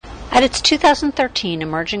At its 2013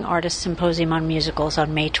 Emerging Artists Symposium on Musicals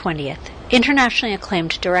on May 20th, internationally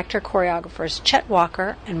acclaimed director-choreographers Chet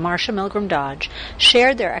Walker and Marsha Milgram Dodge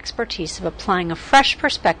shared their expertise of applying a fresh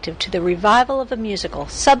perspective to the revival of a musical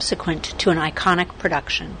subsequent to an iconic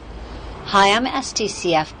production. Hi, I'm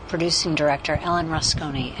SDCF Producing Director Ellen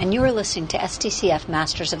Rusconi, and you are listening to SDCF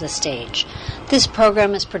Masters of the Stage. This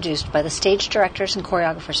program is produced by the Stage Directors and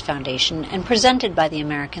Choreographers Foundation and presented by the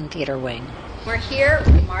American Theatre Wing. We're here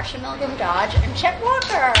with Marsha Milgram Dodge and Chet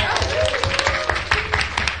Walker.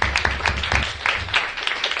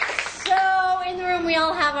 So in the room we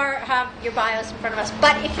all have your bios in front of us,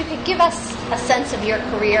 but if you could give us a sense of your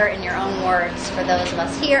career in your own words for those of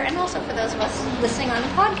us here and also for those of us listening on the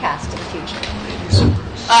podcast in the future.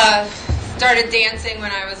 Started dancing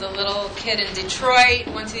when I was a little kid in Detroit,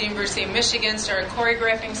 went to the University of Michigan, started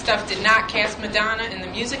choreographing stuff, did not cast Madonna in The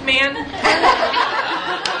Music Man.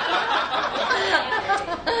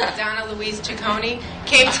 Madonna Louise Ciccone.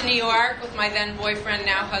 Came to New York with my then boyfriend,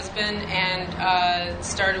 now husband, and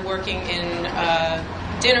started working in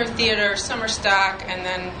dinner theater, summer stock, and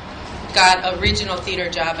then got a regional theater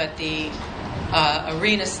job at the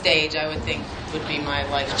arena stage. I would think would be my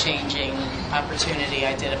life-changing opportunity.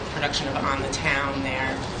 I did a production of On the Town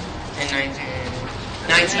there in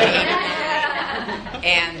 1989.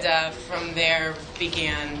 And from there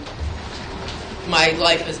began my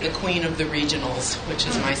life as the queen of the regionals, which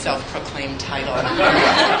is my self-proclaimed title.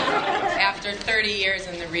 After 30 years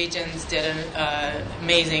in the regions, did an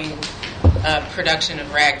amazing production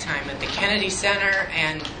of Ragtime at the Kennedy Center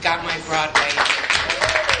and got my Broadway.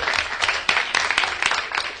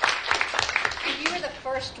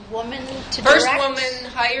 First woman to First direct? woman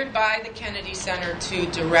hired by the Kennedy Center to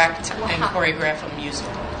direct and choreograph a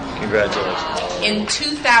musical. Congratulations. In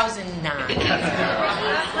 2009.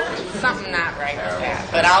 Something not right with that,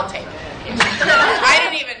 but I'll take it. I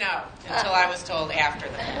didn't even know until I was told after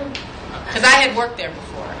that. Because I had worked there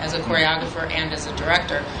before as a choreographer and as a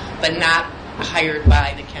director, but not hired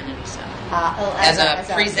by the Kennedy Center. As a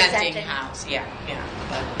presenting house. Yeah.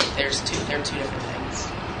 But they're two different things.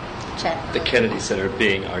 The Kennedy Center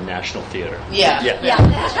being our national theater. Yeah.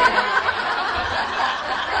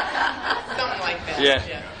 Something like that. Yeah.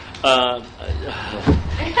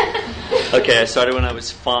 Okay, I started when I was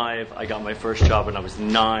 5. I got my first job when I was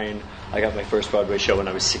 9. I got my first Broadway show when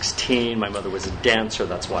I was 16. My mother was a dancer.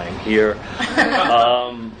 That's why I'm here.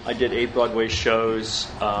 I did 8 Broadway shows.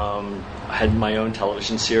 I had my own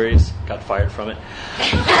television series. Got fired from it.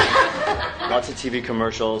 Lots of TV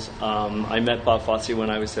commercials. I met Bob Fosse when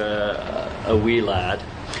I was a wee lad,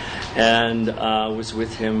 and was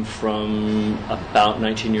with him from about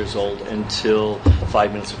 19 years old until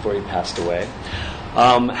 5 minutes before he passed away.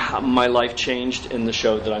 My life changed in the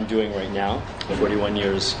show that I'm doing right now, 41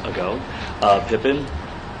 years ago, Pippin.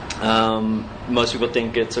 Most people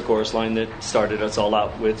think it's a chorus line that started us all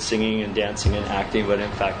out with singing and dancing and acting, but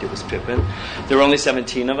in fact it was Pippin. There were only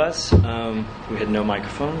 17 of us. We had no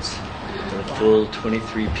microphones. A full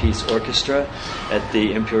 23-piece orchestra at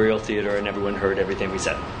the Imperial Theater, and everyone heard everything we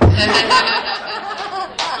said.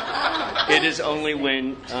 It is only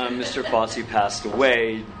when Mr. Fosse passed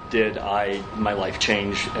away did my life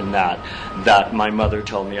change in that my mother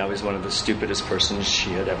told me I was one of the stupidest persons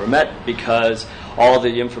she had ever met, because all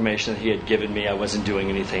the information that he had given me I wasn't doing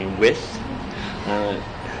anything with.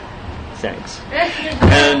 Thanks.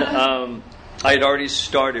 And I had already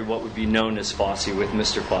started what would be known as Fosse with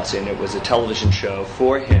Mr. Fosse, and it was a television show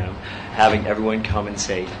for him, having everyone come and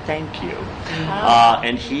say thank you.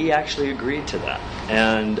 And he actually agreed to that.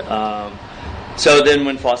 And so then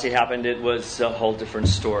when Fosse happened, it was a whole different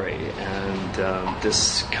story. And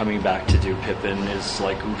this coming back to do Pippin is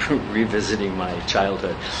like revisiting my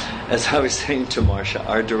childhood. As I was saying to Marsha,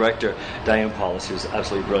 our director, Diane Paulus, who's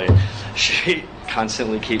absolutely brilliant, she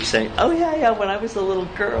constantly keeps saying, oh yeah, when I was a little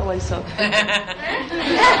girl I saw Pippin.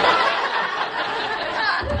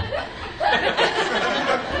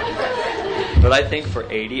 But I think for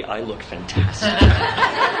 80 I look fantastic.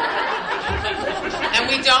 And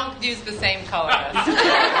we don't use the same color. Mine's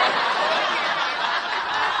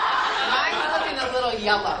looking a little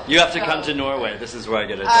yellow. You have to come to Norway. This is where I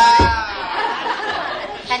get it done.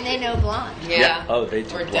 And they know blonde. Yeah. Oh, they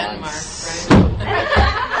do or blondes. Denmark, right?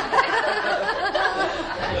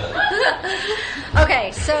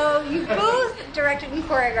 Okay, so you both directed and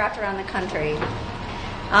choreographed around the country.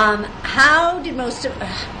 How did most of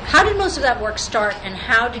that work start, and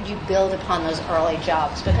how did you build upon those early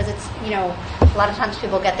jobs? Because it's, a lot of times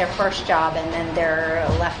people get their first job and then they're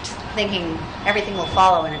left thinking everything will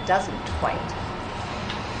follow, and it doesn't quite.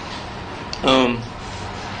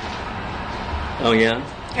 Oh yeah.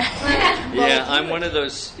 Yeah, I'm one of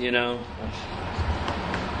those,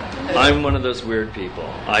 I'm one of those weird people.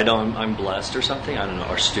 I'm blessed or something, I don't know,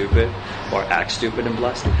 or stupid, or act stupid and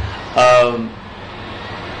blessed.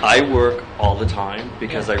 I work all the time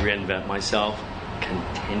because I reinvent myself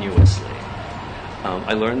continuously.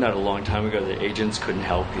 I learned that a long time ago that agents couldn't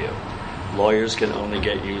help you. Lawyers can only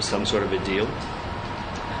get you some sort of a deal.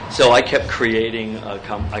 So I kept creating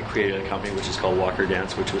I created a company which is called Walker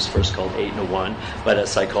Dance, which was first called 8 in 1, but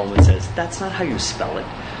as Cy Coleman says, that's not how you spell it.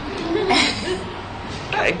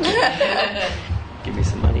 Okay. Give me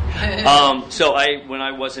some money. So when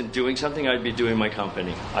I wasn't doing something, I'd be doing my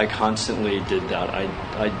company. I constantly did that.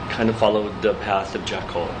 I kind of followed the path of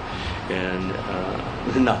Jekyll, and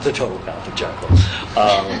not the total path of Jekyll,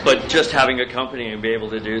 but just having a company and be able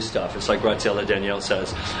to do stuff. It's like Graziella Daniele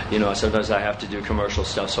says, sometimes I have to do commercial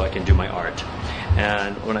stuff so I can do my art.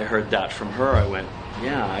 And when I heard that from her, I went,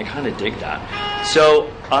 yeah, I kind of dig that.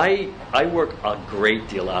 So I work a great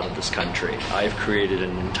deal out of this country. I've created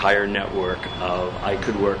an entire network of, I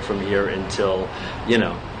could work from here until,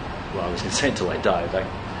 I was going to say until I die.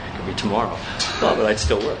 That could be tomorrow. Well, but I'd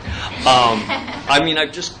still work.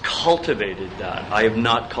 I've just cultivated that. I have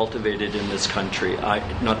not cultivated in this country.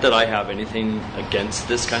 Not that I have anything against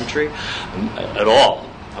this country at all.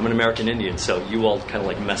 I'm an American Indian, so you all kind of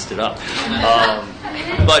like messed it up.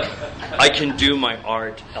 But I can do my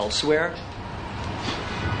art elsewhere.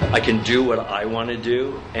 I can do what I want to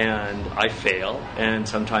do, and I fail, and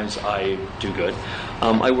sometimes I do good.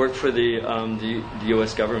 I work for the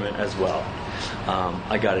U.S. government as well.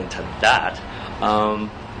 I got into that.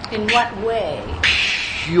 In what way?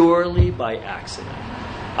 Purely by accident.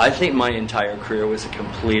 I think my entire career was a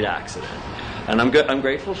complete accident. And I'm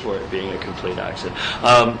grateful for it being a complete accident.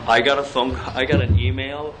 I got an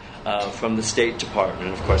email from the State Department.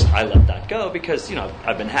 And of course, I let that go because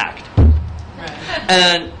I've been hacked. Right.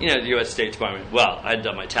 And the U.S. State Department. Well, I'd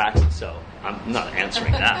done my taxes, so I'm not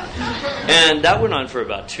answering that. And that went on for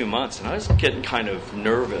about 2 months, and I was getting kind of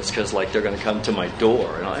nervous because they're going to come to my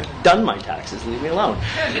door, and I've done my taxes. Leave me alone.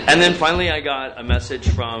 And then finally, I got a message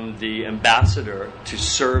from the ambassador to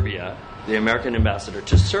Serbia. The American ambassador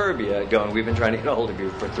to Serbia going, we've been trying to get a hold of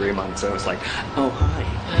you for 3 months. And I was like, oh, hi.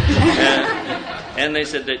 And they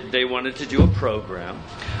said that they wanted to do a program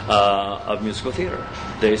of musical theater.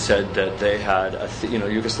 They said that they had,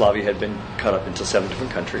 Yugoslavia had been cut up into 7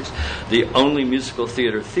 different countries. The only musical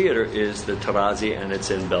theater is the Tarazi, and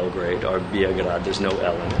it's in Belgrade, or Beograd. There's no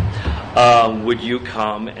L in it. Would you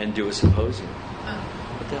come and do a symposium?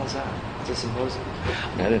 What the hell's that? It's a symposium.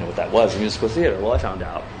 I didn't know what that was, musical theater. Well, I found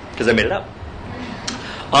out. Because I made it up.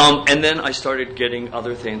 And then I started getting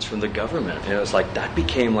other things from the government. And it was like, that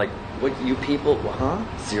became like, what, you people, huh?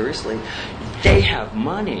 Seriously? They have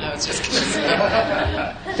money. I was just going to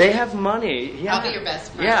say. They have money. Yeah. I'll be your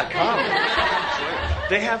best friend. Yeah, come.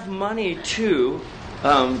 They have money to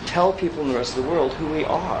tell people in the rest of the world who we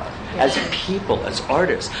are as people, as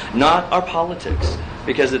artists, not our politics.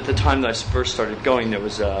 Because at the time that I first started going, there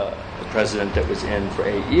was a president that was in for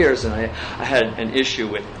 8 years, and I had an issue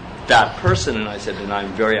with that person, and I said, and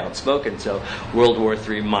I'm very outspoken, so World War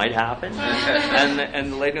III might happen.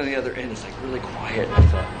 And the lady on the other end is really quiet. I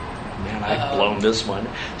thought, man, I've blown this one.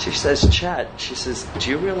 She says, Chet, she says,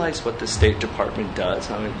 do you realize what the State Department does?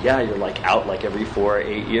 And I went, yeah, you're out every 4 or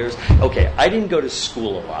 8 years. Okay, I didn't go to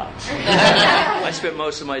school a lot. I spent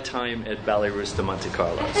most of my time at Ballet Russe de Monte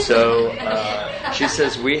Carlo. So she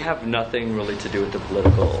says, we have nothing really to do with the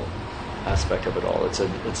political aspect of it all. It's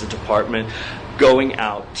a department going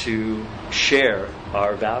out to share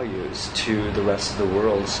our values to the rest of the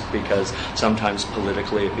world, because sometimes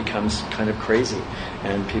politically it becomes kind of crazy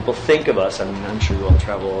and people think of us. I'm sure you all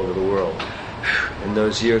travel all over the world. In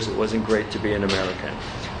those years it wasn't great to be an American.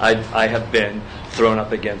 I have been thrown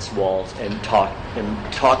up against walls and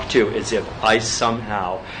talked to as if I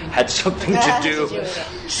somehow had something to do with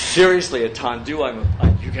it. Seriously, at Tendu,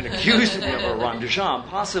 you can accuse me of a rond de jambe,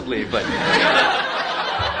 possibly, but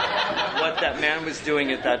what that man was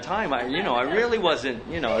doing at that time, I really wasn't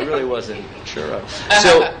sure of.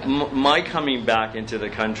 So my coming back into the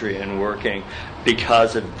country and working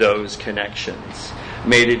because of those connections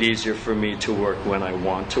made it easier for me to work when I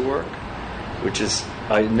want to work, which is,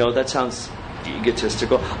 I know that sounds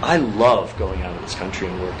egotistical. I love going out of this country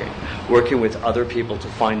and working with other people to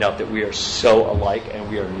find out that we are so alike and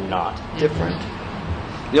we are not different.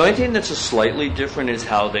 The only thing that's slightly different is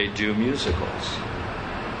how they do musicals.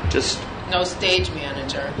 Just no stage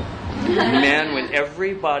manager. Man, when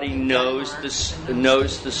everybody knows the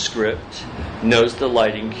script, knows the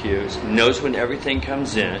lighting cues, knows when everything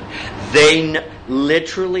comes in,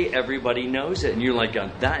 literally everybody knows it, and you're like,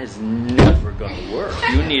 that is never going to work.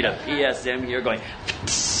 You need a PSM here going.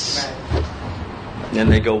 And then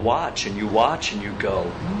they go watch, and you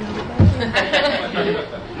go.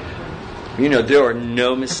 You know, there are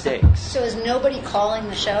no mistakes. So is nobody calling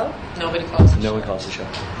the show? Nobody calls. No one calls the show.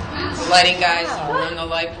 The lighting guys run the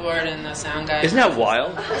light board, and the sound guys. Isn't that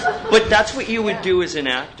wild? But that's what you would do as an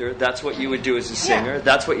actor. That's what you would do as a singer.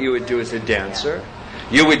 That's what you would do as a dancer.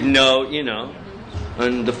 You would know,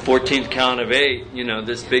 on the 14th count of 8,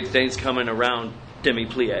 this big thing's coming around,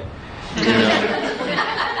 demi-plie.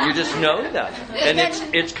 You just know that. And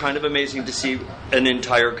it's kind of amazing to see an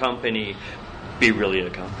entire company be really a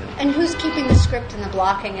company. And who's keeping the script and the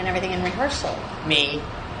blocking and everything in rehearsal? Me.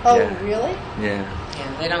 Oh, Yeah. really? Yeah.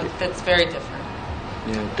 Yeah, they don't. That's very different.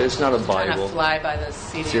 Yeah, there's not a Kind Bible. of fly by the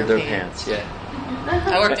seat of See your their pants. pants,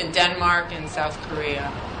 yeah. I worked in Denmark and South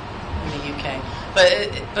Korea, in the UK, but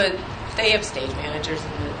they have stage managers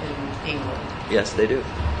in England, Yes, they do.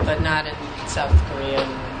 but not in South Korea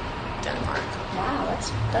and Denmark. Wow,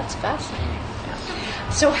 that's fascinating.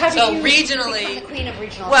 So how did So you regionally- become the queen of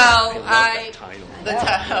regional? Well, Love that title. the I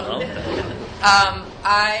title. love that.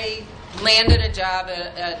 I landed a job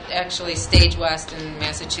at actually Stage West in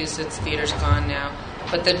Massachusetts. Theater's gone now.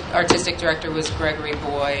 But the artistic director was Gregory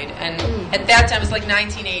Boyd. And at that time, it was like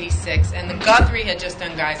 1986, and the Guthrie had just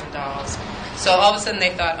done Guys and Dolls. So all of a sudden they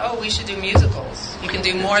thought, oh, we should do musicals. You can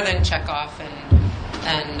do more than Chekhov and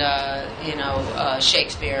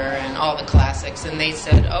Shakespeare and all the classics. And they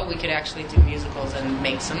said, oh, we could actually do musicals and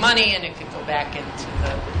make some money, and it could go back into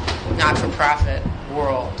the not-for-profit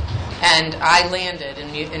world. And I landed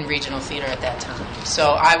in regional theater at that time.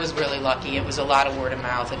 So I was really lucky. It was a lot of word of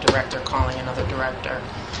mouth, a director calling another director.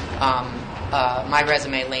 My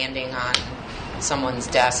resume landing on someone's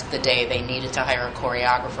desk the day they needed to hire a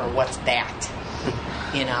choreographer. What's that?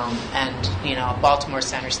 And Baltimore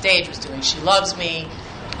Center Stage was doing She Loves Me,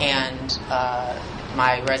 and I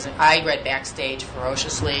read Backstage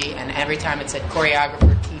ferociously, and every time it said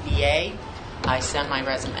choreographer TBA, I sent my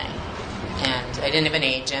resume. And I didn't have an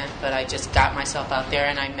agent, but I just got myself out there,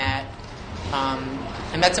 and I met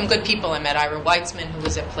some good people. I met Ira Weitzman, who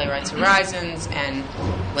was at Playwrights Horizons, and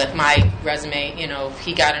with my resume, if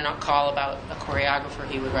he got a call about a choreographer,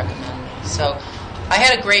 he would recommend me. So I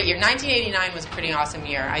had a great year. 1989 was a pretty awesome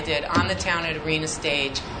year. I did On the Town at Arena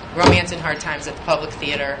Stage, Romance and Hard Times at the Public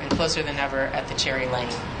Theater, and Closer Than Ever at the Cherry Lane.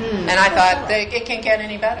 And I thought, it can't get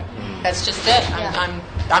any better. That's just it.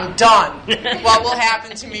 I'm done. What will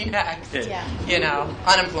happen to me next? Yeah.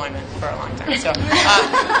 Unemployment for a long time. So,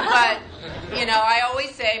 but I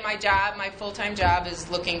always say my full-time job is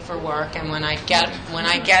looking for work, and when I get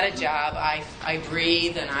a job, I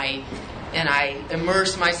breathe and I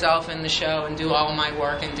immerse myself in the show and do all my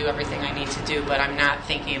work and do everything I need to do, but I'm not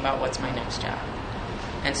thinking about what's my next job.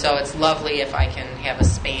 And so it's lovely if I can have a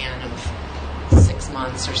span of 6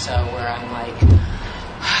 months or so where I'm like,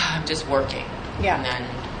 I'm just working. Yeah. And then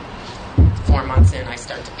 4 months in, I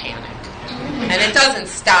start to panic. And it doesn't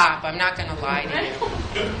stop. I'm not going to lie to you.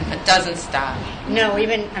 It doesn't stop. No,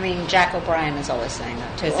 Jack O'Brien is always saying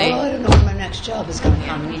that too. Is he? I don't know when my next job is going to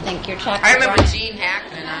come. And you think you're Jack I remember O'Brien. Gene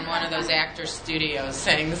Hackman on one of those actor studios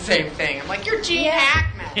saying the same thing. I'm like, you're Gene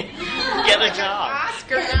Hackman. Get a job.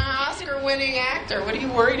 Oscar-winning actor. What are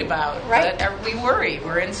you worried about? Right. But we worry.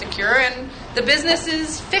 We're insecure, and the business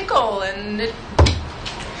is fickle, and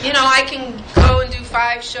I can go and do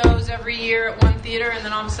 5 shows every year at one theater, and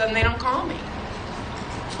then all of a sudden they don't call me.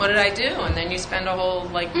 What did I do? And then you spend a whole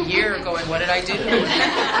year going, what did I do?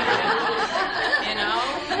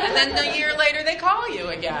 And then a year later they call you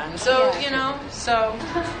again. So so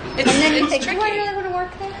it's, And then you it's think, tricky. do I really want to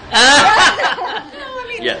work there?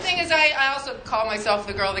 The thing is, I also call myself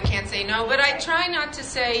the girl that can't say no, but I try not to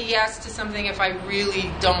say yes to something if I really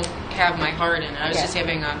don't have my heart in it. I was just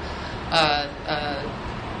having a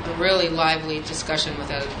really lively discussion with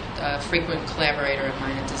a frequent collaborator of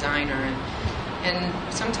mine, a designer, and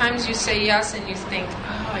sometimes you say yes and you think,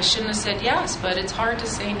 oh, I shouldn't have said yes, but it's hard to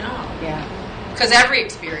say no. Yeah. Because every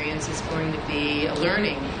experience is going to be a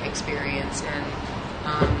learning experience, and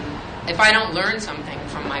if I don't learn something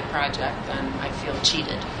from my project, then I feel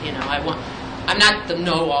cheated. I'm not the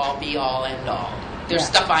know-all, be-all, end-all. There's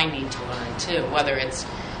stuff I need to learn too, whether it's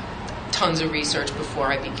tons of research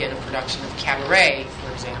before I begin a production of Cabaret,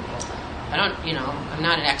 for example. I'm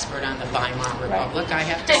not an expert on the Weimar Republic. Right. I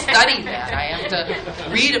have to study that. I have to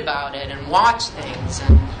read about it and watch things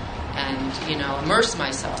and immerse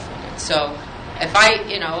myself in it. So if I,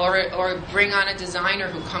 or bring on a designer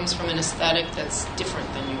who comes from an aesthetic that's different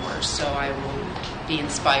than yours, so I will be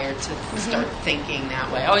inspired to start thinking that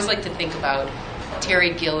way. I always like to think about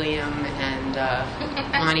Terry Gilliam and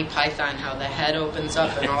Monty Python, how the head opens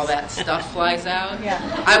up and all that stuff flies out. Yeah.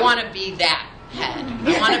 I want to be that head.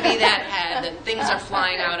 I want to be that head that things are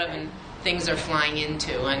flying out of and things are flying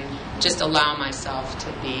into, and just allow myself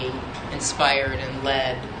to be inspired and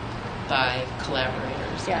led by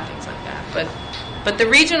collaborators and things like that. But the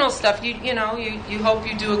regional stuff, you hope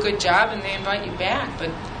you do a good job and they invite you back.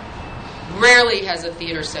 But rarely has a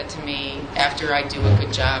theater said to me after I do a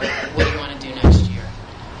good job, "What do you want to do next year?"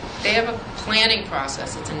 They have a planning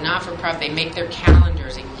process. It's a not-for-profit. They make their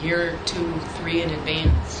calendars a year, 2, 3 in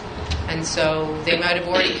advance. And so they might have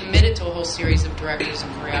already committed to a whole series of directors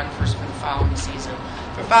and choreographers for the following season,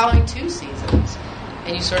 for following 2 seasons.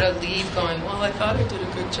 And you sort of leave going, well, I thought I did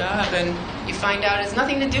a good job. And you find out it has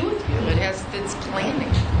nothing to do with you. It's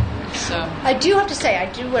planning. So I do have to say, I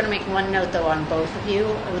do want to make one note, though, on both of you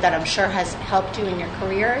that I'm sure has helped you in your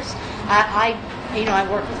careers. I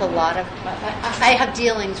work with a lot of, I have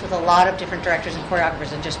dealings with a lot of different directors and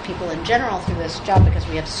choreographers and just people in general through this job because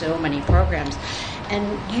we have so many programs.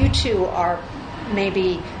 And you two are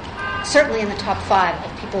maybe certainly in the top 5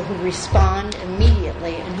 of people who respond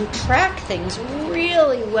immediately and who track things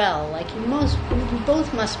really well. Like you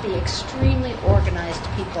both must be extremely organized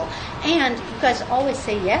people. And you guys always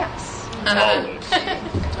say yes.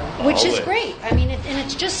 Which is great. I mean, and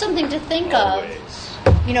it's just something to think of.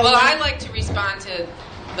 Well, I like to respond to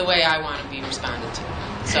the way I want to be responded to.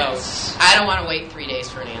 So I don't want to wait 3 days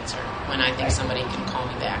for an answer when I think somebody can call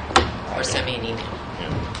me back or send me an email.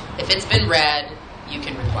 If it's been read, you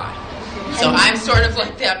can reply. So I'm sort of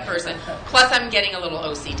like that person. Plus, I'm getting a little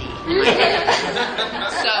OCD in my head.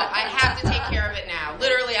 So I have to take care of it now.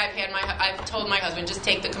 Literally, I've told my husband, just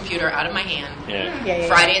take the computer out of my hand.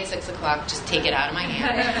 Friday at 6 o'clock, just take it out of my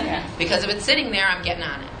hand. Because if it's sitting there, I'm getting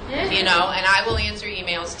on it. And I will answer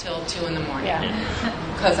emails till 2 in the morning.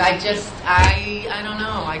 Because I don't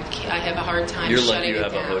know. I have a hard time shutting it down. You're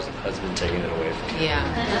lucky you have a husband taking it away from you.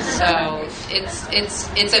 Yeah. So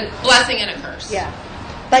it's a blessing and a curse. Yeah.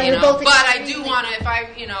 But you're both. But I do want to.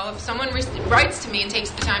 If someone writes to me and takes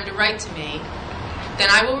the time to write to me, then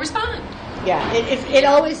I will respond. Yeah, it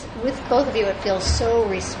always, with both of you, it feels so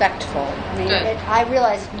respectful. I mean, I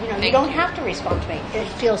realize, you don't have to respond to me. It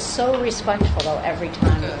feels so respectful, though, every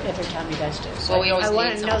time you guys do. So well, we always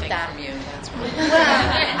need something that. from you. That's right.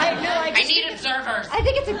 Well, I need observers. I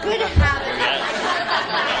think it's a good habit.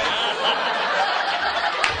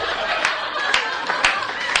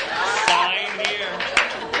 Sign here.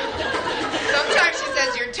 Sometimes she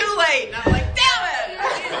says, "You're too late," and I'm like, "Damn it!"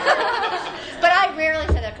 But I rarely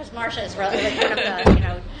say that because Marsha is really one of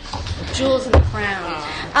the, jewels in the crown.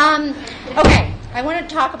 Okay, I want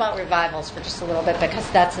to talk about revivals for just a little bit because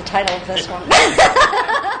that's the title of this one.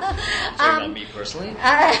 Not me personally.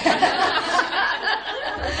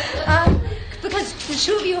 Because the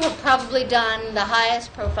two of you have probably done the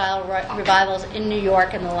highest profile revivals in New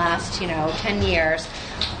York in the last, 10 years,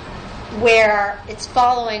 where it's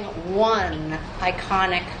following one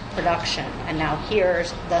iconic production, and now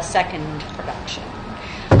here's the second production.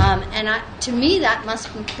 To me, that must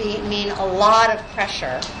mean a lot of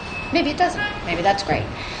pressure. Maybe it doesn't. Maybe that's great.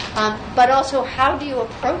 But also, how do you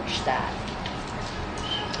approach that?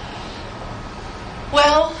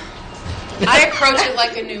 Well, I approach it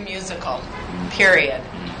like a new musical, period.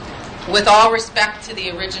 With all respect to the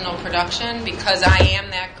original production, because I am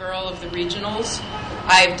that girl of the regionals.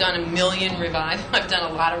 I've done a million revivals. I've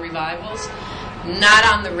done a lot of revivals. Not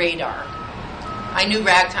on the radar. I knew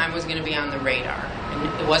Ragtime was going to be on the radar.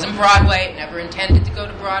 And it wasn't Broadway. It never intended to go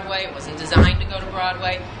to Broadway. It wasn't designed to go to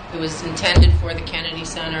Broadway. It was intended for the Kennedy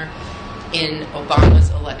Center in Obama's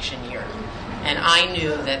election year. And I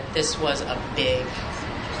knew that this was a big,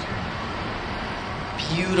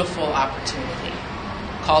 beautiful opportunity.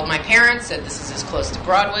 Called my parents, said this is as close to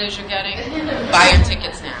Broadway as you're getting. Buy your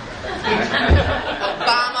tickets now.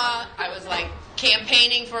 Obama, I was like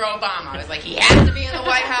campaigning for Obama. I was like, he has to be in the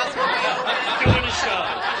White House when we open. Doing a show.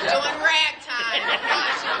 Doing Ragtime in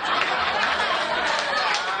Washington.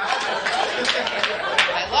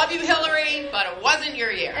 I love you, Hillary, but it wasn't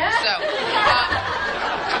your year.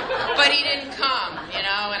 But he didn't come, and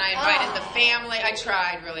I invited the family. I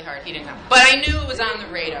tried really hard. He didn't come. But I knew it was on the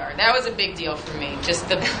radar. That was a big deal for me. Just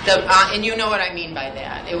and you know what I mean by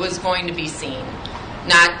that. It was going to be seen.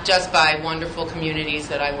 Not just by wonderful communities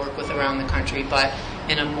that I work with around the country, but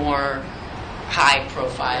in a more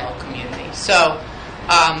high-profile community. So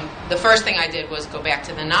the first thing I did was go back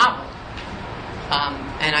to the novel.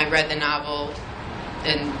 And I read the novel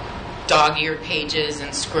in dog-eared pages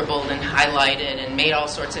and scribbled and highlighted and made all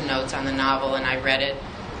sorts of notes on the novel, and I read it,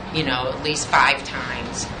 at least 5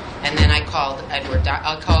 times. And then I called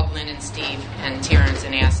Lynn and Steve and Terrence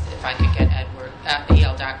and asked if I could get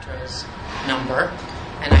E.L. Doctorow's number,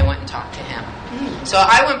 and I went and talked to him. So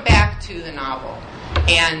I went back to the novel,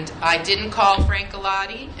 and I didn't call Frank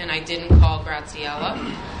Galati, and I didn't call Graziella.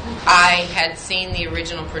 I had seen the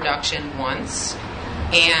original production once,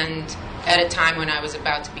 and at a time when I was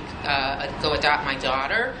about to go adopt my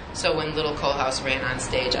daughter. So when Little Coal House ran on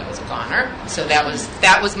stage, I was a goner. So that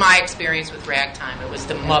was my experience with Ragtime. It was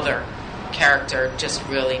the mother character just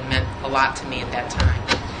really meant a lot to me at that time.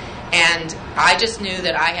 And I just knew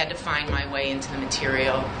that I had to find my way into the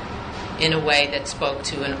material in a way that spoke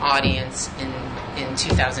to an audience in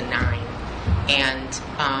 2009. And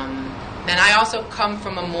I also come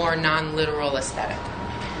from a more non-literal aesthetic.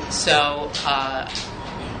 So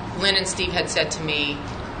Lynn and Steve had said to me,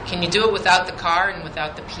 "Can you do it without the car and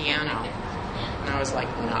without the piano?" And I was like,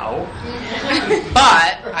 "No."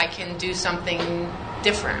 But I can do something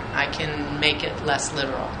different. I can make it less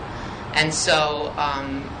literal. And so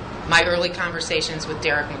my early conversations with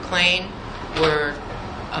Derek McLean were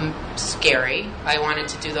scary. I wanted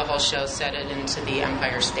to do the whole show, set it into the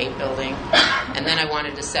Empire State Building, and then I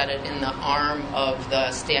wanted to set it in the arm of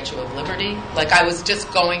the Statue of Liberty. Like I was just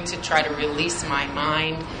going to try to release my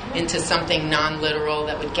mind into something non-literal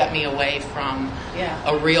that would get me away from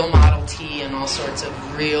a real Model T and all sorts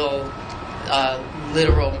of real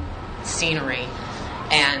literal scenery.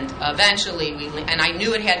 And eventually and I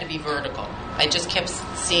knew it had to be vertical. I just kept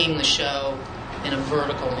seeing the show in a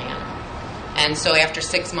vertical manner. And so after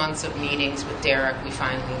 6 months of meetings with Derek, we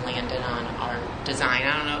finally landed on our design.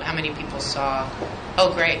 I don't know how many people saw.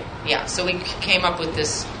 Oh, great. Yeah, so we came up with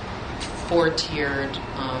this 4-tiered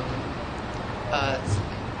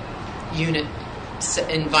unit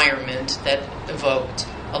environment that evoked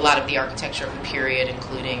a lot of the architecture of the period,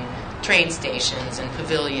 including train stations and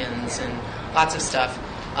pavilions and lots of stuff.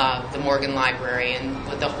 The Morgan Library, and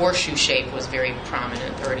the horseshoe shape was very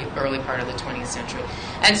prominent early part of the 20th century.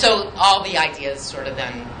 And so all the ideas sort of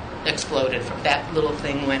then exploded from that little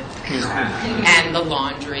thing went and the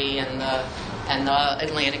laundry and the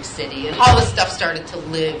Atlantic City and all this stuff started to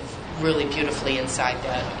live really beautifully inside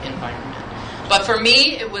that environment. But for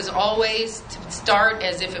me, it was always to start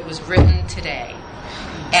as if it was written today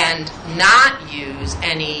and not use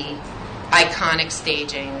any iconic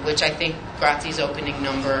staging, which I think Grazi's opening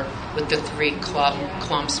number with the 3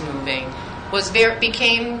 clumps moving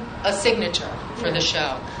became a signature for the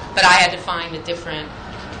show. But I had to find a different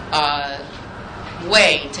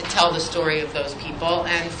way to tell the story of those people,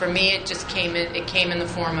 and for me, it just came in the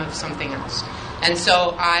form of something else. And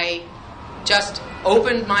so I just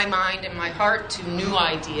opened my mind and my heart to new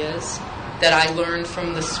ideas that I learned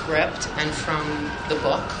from the script and from the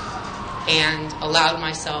book, and allowed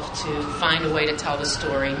myself to find a way to tell the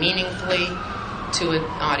story meaningfully to an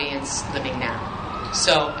audience living now.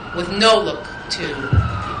 So with no look to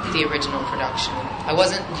the original production. I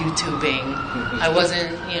wasn't YouTubing. I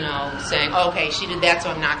wasn't, saying, okay, she did that, so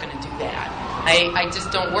I'm not going to do that. I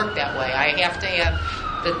just don't work that way. I have to have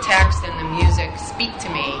the text and the music speak to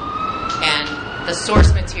me, and the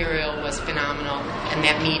source material was phenomenal, and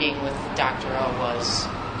that meeting with Dr. O was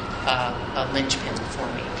a linchpin for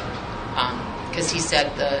me. Because he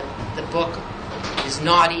said the book is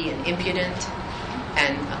naughty and impudent,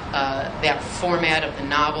 and that format of the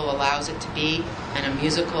novel allows it to be, and a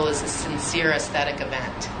musical is a sincere aesthetic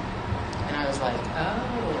event. And I was like,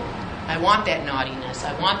 oh, I want that naughtiness,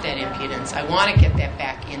 I want that impudence, I want to get that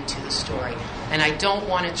back into the story, and I don't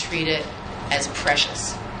want to treat it as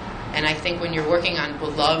precious. And I think when you're working on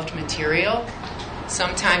beloved material,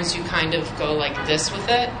 sometimes you kind of go like this with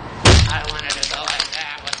it. I wanted to go like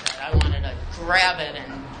that with it. I wanted to grab it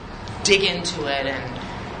and dig into it and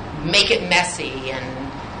make it messy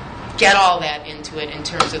and get all that into it in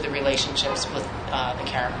terms of the relationships with the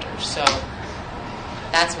characters. So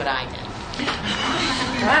that's what I did.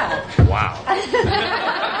 Wow.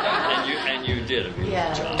 and you did a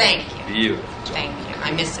beautiful job. Thank you. Beautiful job. Thank you.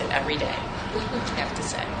 I miss it every day, I have to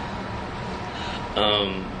say.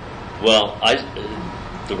 Well, I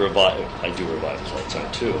do revivals all the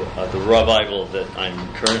time too. The revival that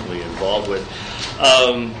I'm currently involved with,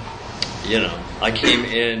 I came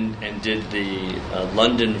in and did the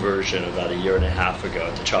London version about a year and a half ago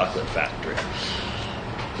at the Chocolate Factory,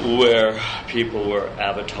 where people were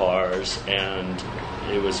avatars and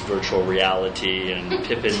it was virtual reality, and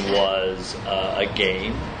Pippin was a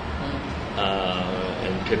game,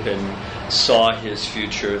 and Pippin saw his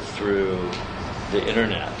future through the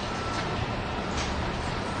internet.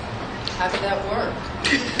 How did that work?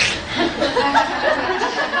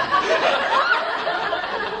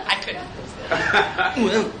 I couldn't.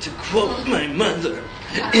 Well, to quote my mother,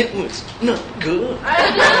 it was not good.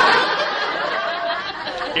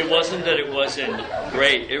 It wasn't that it wasn't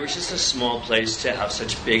great. It was just a small place to have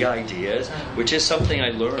such big ideas, which is something I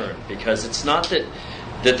learned, because it's not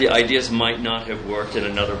that the ideas might not have worked in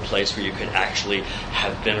another place where you could actually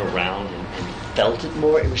have been around and felt it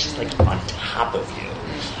more. It was just like on top of you.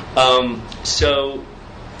 So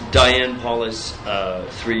Diane Paulus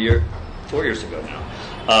 4 years ago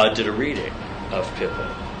now did a reading of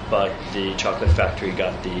Pippa, but the Chocolate Factory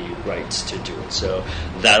got the rights to do it, so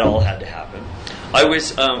that all had to happen. I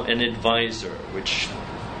was an advisor, which,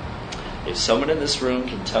 if someone in this room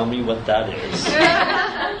can tell me what that is,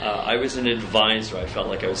 I was an advisor. I felt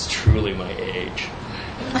like I was truly my age.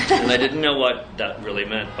 And I didn't know what that really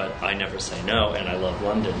meant, but I never say no, and I love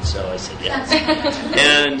London, so I said yes.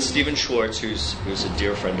 And Stephen Schwartz, who's a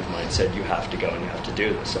dear friend of mine, said, you have to go and you have to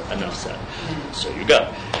do this. So, enough said. So you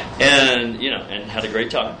go. And, and had a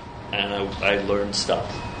great time. And I learned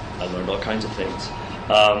stuff. I learned all kinds of things.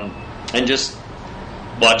 And just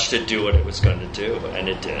watched it do what it was going to do, and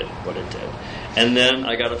it did what it did. And then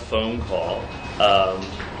I got a phone call,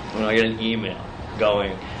 and I got an email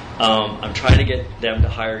going, I'm trying to get them to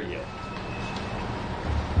hire you.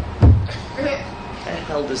 What the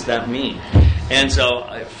hell does that mean? And so,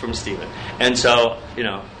 from Stephen. And so, you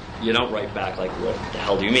don't write back like, what the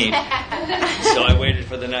hell do you mean? So I waited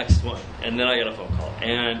for the next one, and then I got a phone call.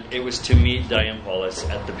 And it was to meet Diane Paulus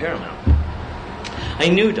at the Paramount. I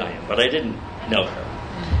knew Diane, but I didn't know her.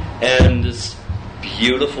 And this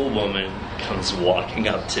beautiful woman comes walking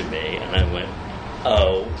up to me, and I went,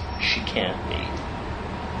 oh, she can't be.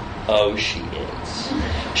 Oh, she is.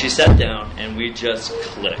 She sat down, and we just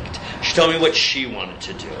clicked. She told me what she wanted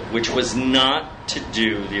to do, which was not to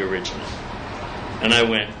do the original. And I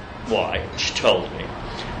went, why? She told me.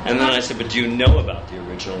 And then I said, but do you know about the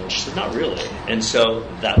original? And she said, not really. And so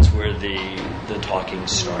that's where the talking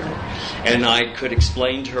started. And I could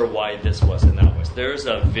explain to her why this was and that was. There's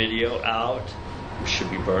a video out.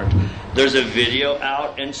 Should be burned. There's a video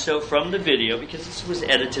out, and so from the video, because this was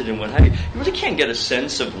edited and what have you, you really can't get a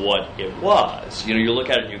sense of what it was. You look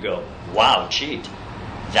at it and you go, wow, cheat.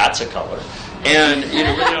 That's a color. And you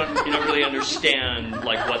don't really understand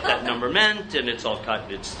like what that number meant, and it's all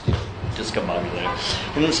cut. It's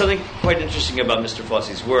discombobulated. And there's something quite interesting about Mr.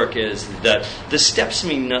 Fosse's work is that the steps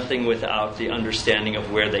mean nothing without the understanding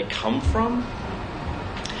of where they come from.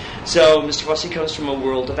 So Mr. Fosse comes from a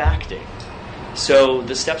world of acting. So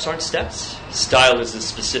the steps aren't steps. Style is a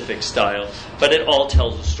specific style, but it all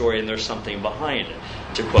tells a story, and there's something behind it.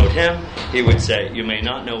 To quote him, he would say, you may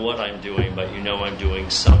not know what I'm doing, but you know I'm doing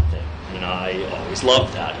something. And I always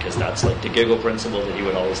loved that, because that's like the giggle principle that he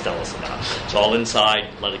would always tell us about. It's all inside,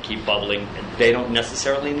 let it keep bubbling. And they don't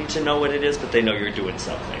necessarily need to know what it is, but they know you're doing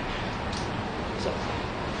something. So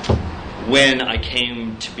when I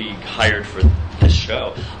came to be hired for this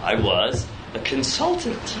show, I was a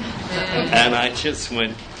consultant. And I just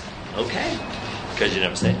went, okay, because you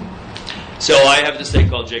never say it. So I have this thing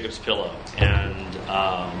called Jacob's Pillow, and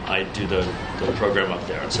I do the program up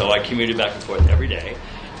there. And so I commuted back and forth every day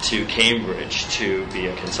to Cambridge to be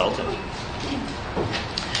a consultant.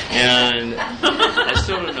 And I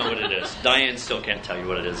still don't know what it is. Diane still can't tell you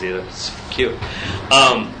what it is either. It's cute.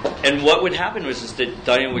 And what would happen was that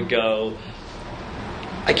Diane would go,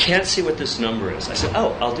 I can't see what this number is. I said,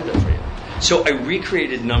 oh, I'll do that for you. So I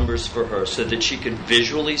recreated numbers for her so that she could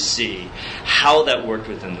visually see how that worked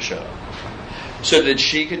within the show. So that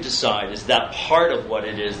she could decide, is that part of what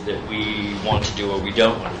it is that we want to do or we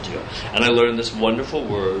don't want to do? And I learned this wonderful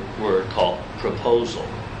word called proposal.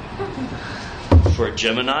 For a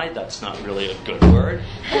Gemini, that's not really a good word.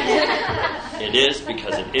 It is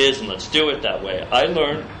because it is, and let's do it that way. I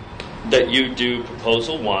learned that you do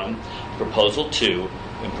proposal 1, proposal 2,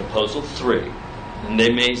 and proposal 3. And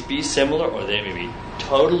they may be similar or they may be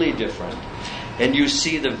totally different. And you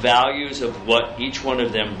see the values of what each one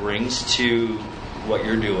of them brings to what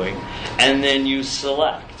you're doing, and then you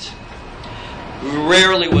select.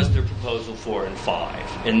 Rarely was there proposal 4 and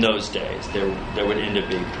 5 in those days. There would end up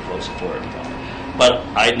being proposal 4 and 5. But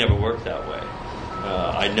I'd never worked that way.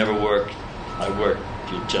 I worked,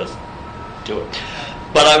 you just do it.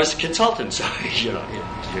 But I was a consultant, so you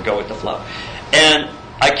go with the flow. And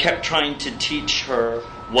I kept trying to teach her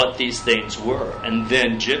what these things were. And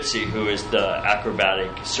then Gypsy, who is the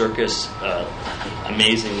acrobatic circus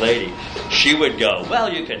amazing lady, she would go,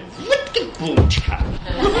 well, you can do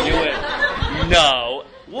it. No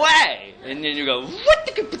way. And then you go,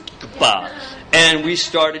 and we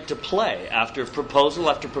started to play. After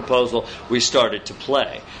proposal, we started to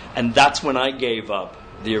play. And that's when I gave up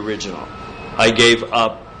the original. I gave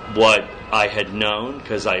up what I had known,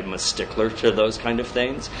 because I'm a stickler to those kind of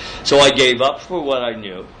things. So I gave up for what I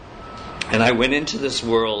knew, and I went into this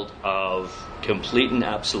world of complete and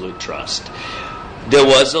absolute trust. There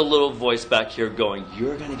was a little voice back here going,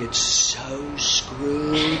 "You're going to get so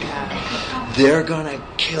screwed. They're going to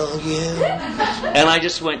kill you." And I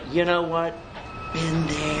just went, you know what? Been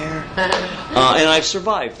there. And I've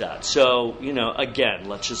survived that. So, again,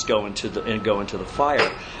 let's just go into the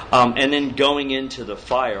fire. And then going into the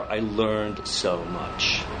fire, I learned so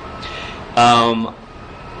much.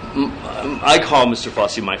 I call Mr.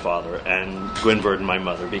 Fosse my father and Gwen Verdon my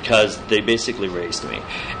mother, because they basically raised me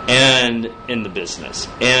and in the business.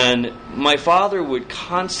 And my father would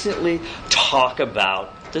constantly talk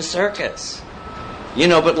about the circus.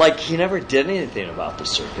 But he never did anything about the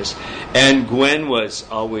circus. And Gwen was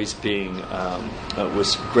always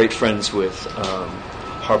was great friends with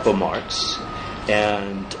Harpo Marx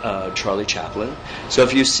and Charlie Chaplin. So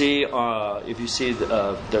if you see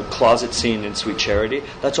the closet scene in Sweet Charity,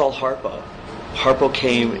 that's all Harpo. Harpo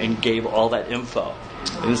came and gave all that info,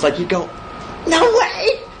 and it's like you go, no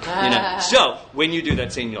way. So when you do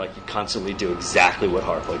that scene, you constantly do exactly what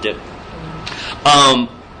Harpo did.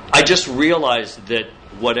 I just realized that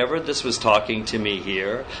whatever this was talking to me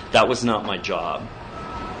here, that was not my job.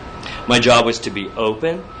 My job was to be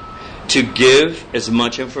open, to give as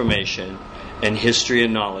much information and history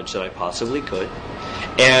and knowledge that I possibly could,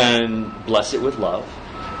 and bless it with love,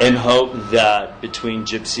 and hope that between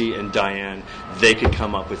Gypsy and Diane, they could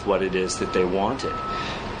come up with what it is that they wanted.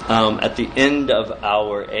 At the end of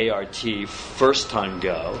our ART first time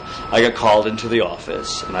go, I got called into the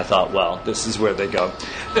office, and I thought, well, this is where they go.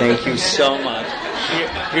 Thank you so much.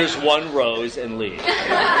 Here's one rose and leave.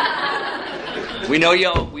 We know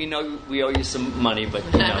we owe you some money, but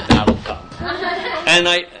that'll come. And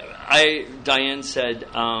Diane said,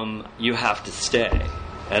 you have to stay.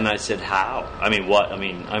 And I said, how? I mean, what? I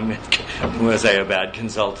mean, was I a bad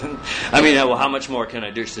consultant? I mean, well, how much more can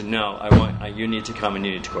I do? She said, no, you need to come and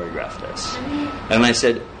you need to choreograph this. And I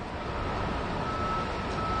said,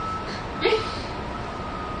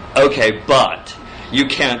 okay, but you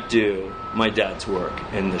can't do my dad's work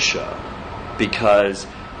in the show, because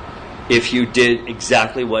if you did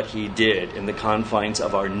exactly what he did in the confines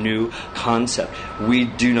of our new concept, we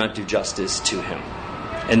do not do justice to him.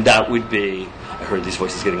 And that would be, I heard these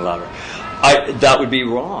voices getting louder, that would be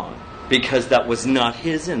wrong, because that was not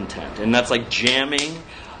his intent. And that's like jamming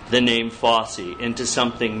the name Fosse into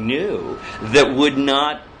something new that would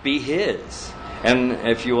not be his. And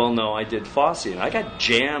if you all know, I did Fosse, and I got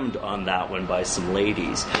jammed on that one by some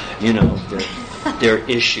ladies, their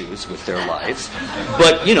issues with their lives.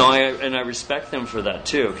 But, I respect them for that,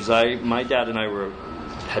 too, because my dad and I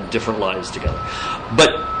had different lives together.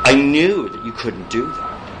 But I knew that you couldn't do that.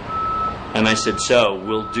 And I said, so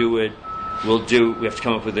we have to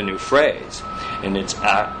come up with a new phrase. And it's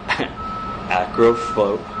acrofroche,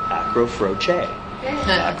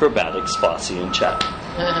 acrobatics, Fosse, and Chet.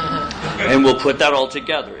 And we'll put that all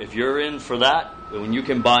together. If you're in for that, when you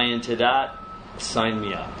can buy into that, sign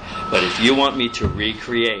me up. But if you want me to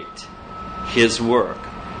recreate his work,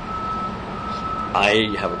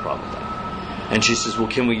 I have a problem with that. And she says, well,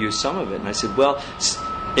 can we use some of it? And I said, well,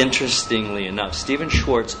 interestingly enough, Stephen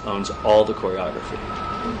Schwartz owns all the choreography.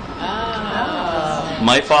 Oh.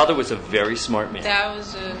 My father was a very smart man. That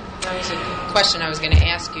was a question I was going to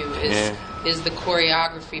ask you. Is the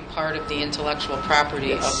choreography part of the intellectual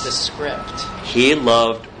property of the script? He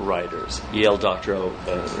loved writers. E.L. Doctorow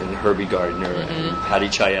and Herbie Gardner and Patty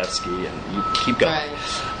Chayefsky, and you keep going. Right.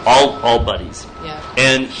 All buddies. Yeah.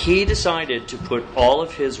 And he decided to put all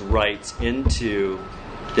of his rights into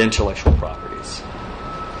the intellectual properties.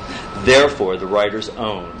 Therefore, the writers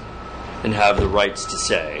own and have the rights to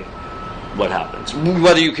say what happens.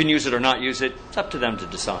 Whether you can use it or not use it, it's up to them to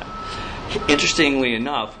decide. Interestingly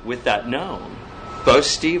enough, with that known, both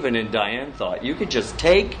Stephen and Diane thought you could just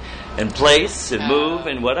take and place and move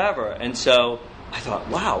and whatever. And so I thought,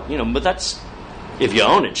 wow, but that's, if you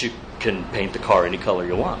own it, you can paint the car any color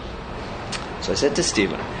you want. So I said to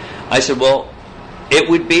Stephen, I said, well, it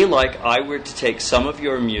would be like I were to take some of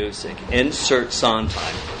your music, insert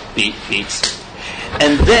Sondheim, beats,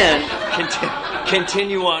 and then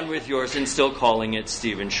continue on with yours and still calling it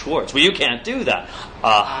Stephen Schwartz. Well, you can't do that.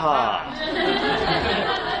 Aha.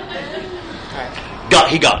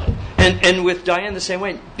 He got it. And with Diane the same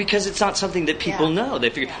way, because it's not something that people know. They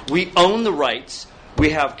figure, we own the rights, we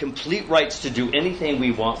have complete rights to do anything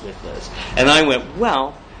we want with this. And I went,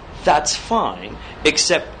 well, that's fine,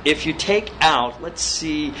 except if you take out, let's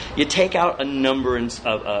see, you take out a number,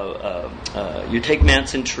 you take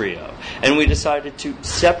Manson Trio, and we decided to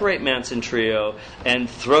separate Manson Trio and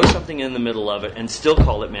throw something in the middle of it and still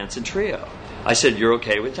call it Manson Trio. I said, you're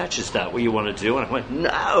okay with that? Is that what you want to do? And I went,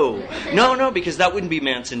 no, because that wouldn't be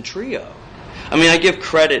Manson Trio. I mean, I give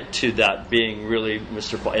credit to that being really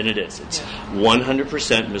Mr. Fosse, and it is. It's 100%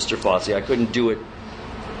 Mr. Fosse. I couldn't do it,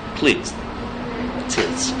 please.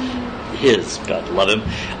 It's his, God love him.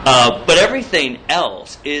 But everything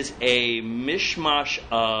else is a mishmash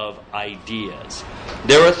of ideas.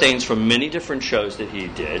 There are things from many different shows that he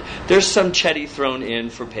did. There's some Chetty thrown in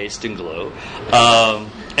for paste and glue.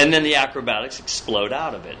 And then the acrobatics explode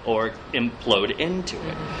out of it or implode into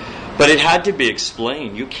it. But it had to be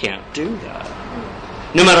explained. You can't do that.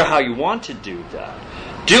 No matter how you want to do that.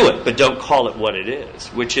 Do it, but don't call it what it is,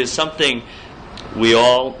 which is something we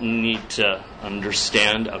all need to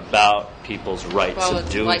understand about people's rights of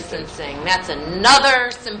doing licensing. Things. That's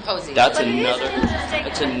another symposium. That's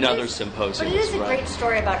another symposium. But it is a great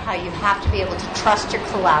story about how you have to be able to trust your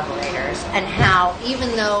collaborators, and how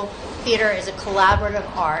even though theater is a collaborative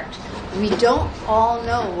art, we don't all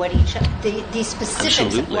know what the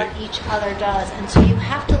specifics of what each other does, and so you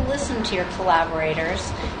have to listen to your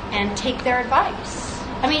collaborators and take their advice.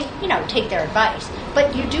 I mean, take their advice,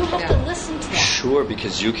 but you do have to listen to them. Sure,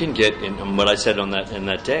 because you can get in what I said in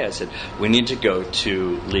that day. I said we need to go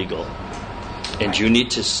to legal, and you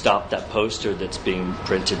need to stop that poster that's being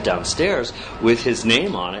printed downstairs with his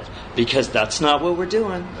name on it, because that's not what we're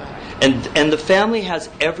doing. And the family has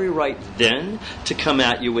every right then to come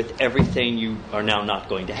at you with everything you are now not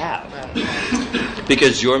going to have. Right.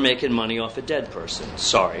 Because you're making money off a dead person.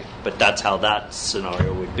 Sorry, but that's how that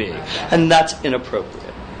scenario would be. And that's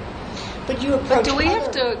inappropriate. But you approach. Do we have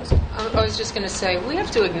to, I was just going to say, we have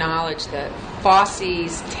to acknowledge that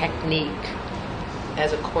Fosse's technique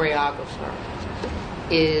as a choreographer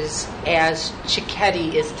is as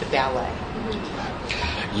Cicchetti is to ballet.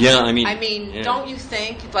 Yeah, I mean, don't you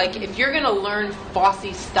think, like, if you're going to learn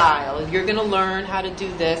Fosse's style, if you're going to learn how to do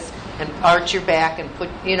this and arch your back and put,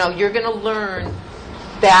 you're going to learn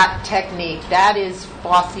that technique. That is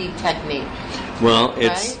Fosse technique. Well,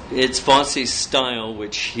 it's Fosse's style,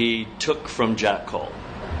 which he took from Jack Cole.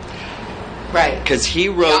 Right. Because he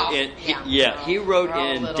wrote he wrote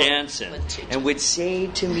in Dancing and would say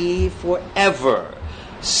to me forever,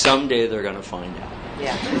 someday they're going to find out.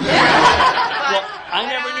 Yeah. Well, I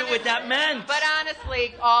never knew what that meant. But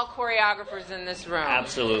honestly, all choreographers in this room,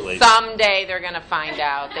 absolutely, someday they're going to find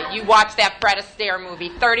out that you watched that Fred Astaire movie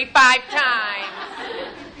 35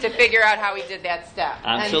 times to figure out how he did that step.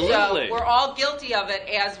 Absolutely. And so we're all guilty of it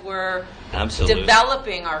as we're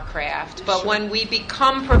developing our craft. But when we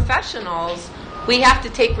become professionals, we have to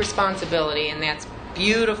take responsibility, and that's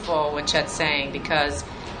beautiful what Chet's saying, because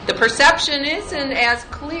the perception isn't as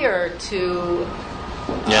clear to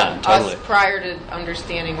totally. us prior to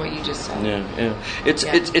understanding what you just said. Yeah.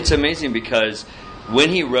 It's amazing, because when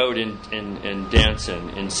he wrote in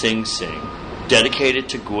Dancing, in Sing Sing, dedicated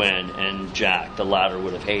to Gwen and Jack, the latter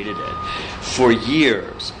would have hated it. For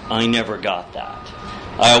years, I never got that.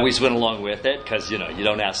 I always went along with it because, you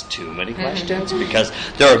don't ask too many questions, because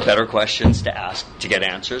there are better questions to ask to get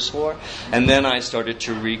answers for. And then I started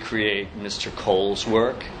to recreate Mr. Cole's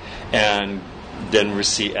work, and then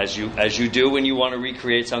receive, as you do when you want to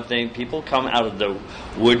recreate something. People come out of the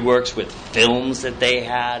woodworks with films that they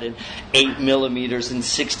had, and 8 millimeters and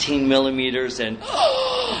 16 millimeters, and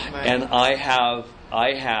and I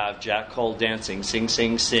have Jack Cole dancing Sing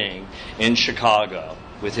Sing Sing in Chicago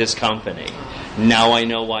with his company. Now I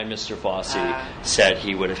know why Mr. Fosse said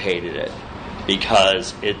he would have hated it,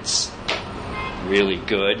 because it's really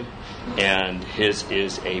good, and his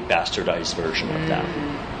is a bastardized version of that.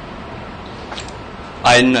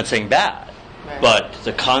 I'm not saying bad, but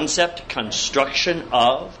the concept, construction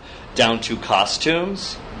of, down to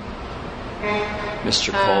costumes,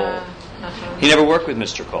 Mr. Cole. He never worked with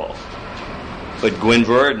Mr. Cole, but Gwen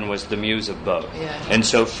Verdon was the muse of both. Yeah. And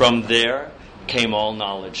so from there came all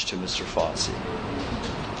knowledge to Mr. Fosse.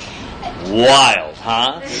 Wild,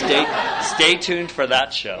 huh? Stay tuned for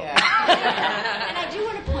that show. Yeah. And I do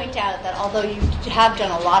want to point out that although you have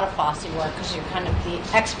done a lot of Fosse work, because you're kind of the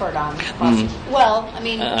expert on Fosse. Well, I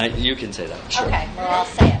mean, you can say that. Sure. Okay, well, I'll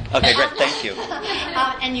say it. Okay, great. Thank you.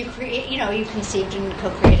 And you create, you conceived and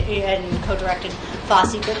co-created and co-directed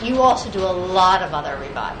Fosse, but you also do a lot of other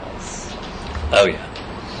revivals. Oh yeah.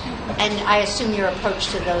 And I assume your approach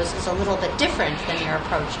to those is a little bit different than your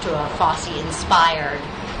approach to a Fosse-inspired,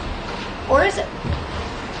 or is it?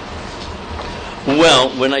 Well,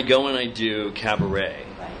 when I go and I do cabaret,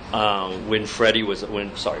 when Fred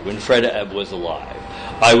Ebb was alive,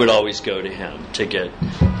 I would always go to him to get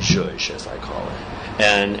zhuzh, as I call it,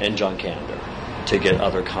 and John Kander to get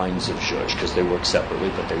other kinds of zhuzh, because they work separately,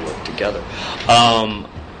 but they work together.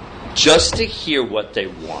 Just to hear what they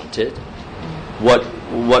wanted,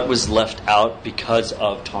 what was left out because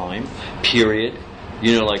of time, period.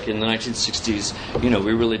 You know, like in the 1960s,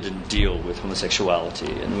 we really didn't deal with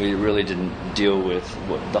homosexuality, and we really didn't deal with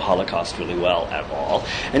the Holocaust really well at all.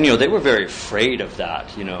 And they were very afraid of that.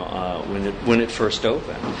 When it first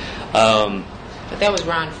opened. But that was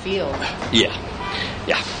Ron Field. Yeah.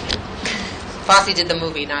 Fosse did the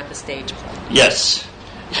movie, not the stage play. Yes.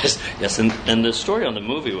 And the story on the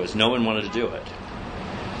movie was no one wanted to do it.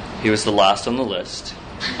 He was the last on the list.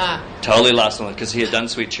 Totally last on the list, because he had done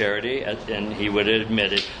Sweet Charity, and he would have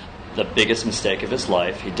admitted the biggest mistake of his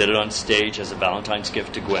life. He did it on stage as a Valentine's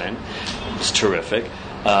gift to Gwen. It was terrific.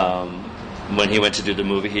 When he went to do the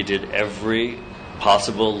movie, he did every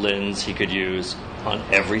possible lens he could use on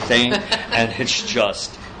everything, and it's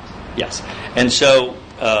just, yes. And so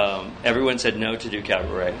everyone said no to do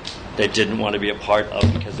cabaret. They didn't want to be a part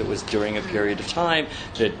of, because it was during a period of time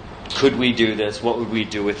that, could we do this? What would we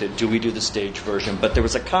do with it? Do we do the stage version? But there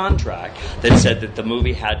was a contract that said that the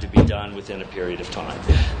movie had to be done within a period of time.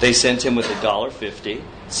 They sent him with $1.50,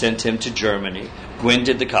 sent him to Germany. Gwen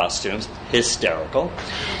did the costumes, hysterical.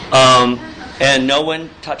 And no one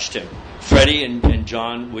touched him. Freddie and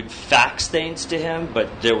John would fax things to him,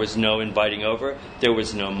 but there was no inviting over. There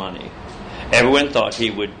was no money. Everyone thought he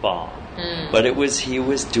would bomb. But he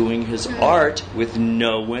was doing his art with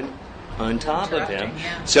no one on top of him.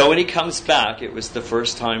 Yeah. So when he comes back, it was the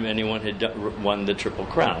first time anyone had won the Triple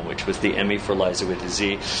Crown, which was the Emmy for Liza with a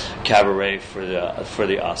Z, Cabaret for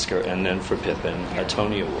the Oscar, and then for Pippin, a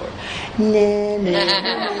Tony Award.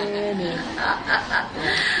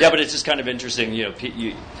 Yeah, but it's just kind of interesting.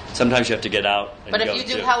 Sometimes you have to get out. And But if go you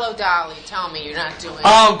do to, Hello Dolly, tell me you're not doing it.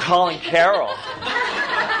 Oh, I'm calling Carol.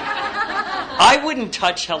 I wouldn't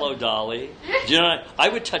touch Hello Dolly. Do you know? I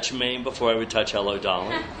would touch Mame before I would touch Hello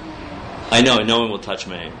Dolly. I know, no one will touch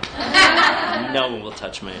Mame. No one will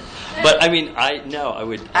touch Mame. But I mean, I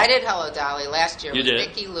would. I did Hello Dolly last year You with did?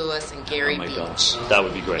 Vicki Lewis and Gary Oh my Beach. gosh, that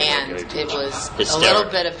would be great. And Gary it Beach. was a Hysterical. little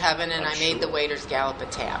bit of heaven, and I'm I made sure. the waiters gallop a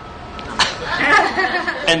tap.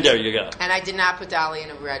 And there you go. And I did not put Dolly in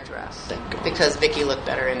a red dress Thank God. because Vicki looked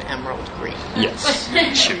better in emerald green. Yes,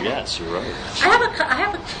 yes, you're right. I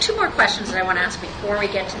have two more questions that I want to ask before we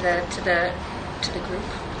get to the group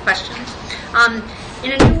questions.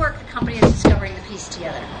 In a new work, the company is discovering the piece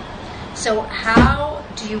together. So how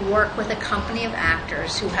do you work with a company of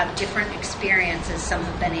actors who have different experiences? Some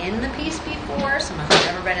have been in the piece before, some have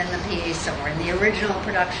never been in the piece, some were in the original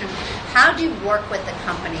production. How do you work with the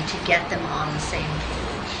company to get them on the same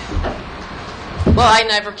page? Well, I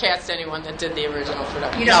never cast anyone that did the original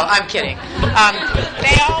production. You No, don't? I'm kidding.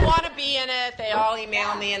 They all want to be in it. They all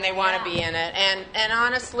email me and they want to be in it. And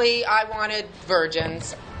honestly, I wanted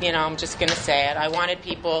virgins. I'm just going to say it. I wanted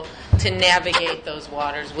people to navigate those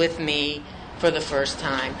waters with me for the first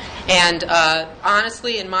time. And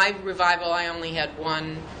honestly, in my revival, I only had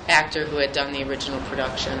one actor who had done the original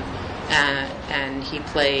production. And he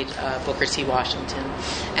played Booker T. Washington.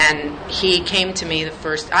 And he came to me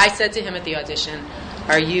I said to him at the audition,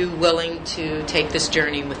 "Are you willing to take this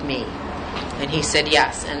journey with me?" And he said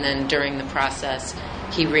yes. And then during the process,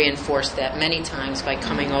 he reinforced that many times by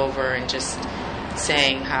coming over and just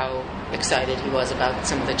saying how excited he was about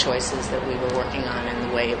some of the choices that we were working on and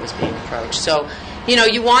the way it was being approached. So,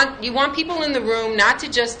 you want people in the room not to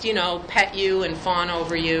just, pet you and fawn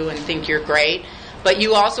over you and think you're great, but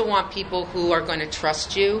you also want people who are going to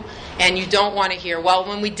trust you, and you don't want to hear, well,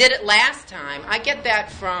 when we did it last time. I get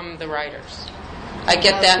that from the writers. I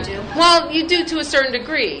get that. You do? Well, you do to a certain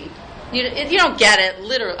degree. You don't get it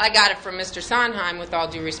literally. I got it from Mr. Sondheim, with all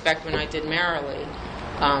due respect, when I did Merrily.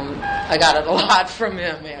 I got it a lot from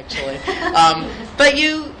him, actually. But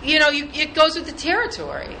it goes with the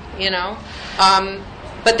territory,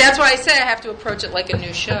 But that's why I say I have to approach it like a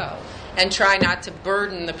new show and try not to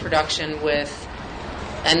burden the production with,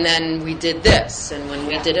 and then we did this, and when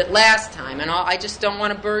we did it last time, and I just don't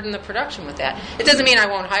want to burden the production with that. It doesn't mean I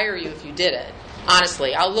won't hire you if you did it.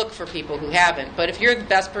 Honestly, I'll look for people who haven't. But if you're the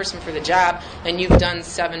best person for the job and you've done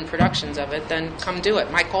 7 productions of it, then come do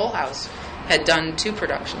it. Mike Colehouse had done 2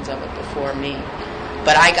 productions of it before me.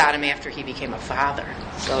 But I got him after he became a father.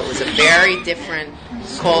 So it was a very different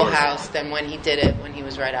Colehouse than when he did it when he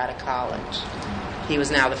was right out of college. He was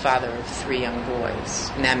now the father of 3 young boys.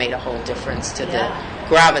 And that made a whole difference to the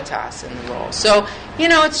gravitas in the role. So,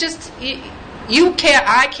 it's just,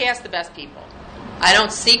 I cast the best people. I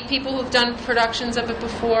don't seek people who've done productions of it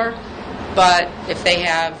before, but if they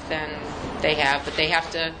have, then they have. But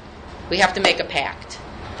we have to make a pact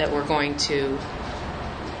that we're going to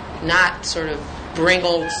not sort of bring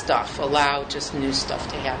old stuff, allow just new stuff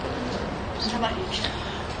to happen in the room. How about you, Chip?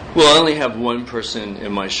 Well, I only have one person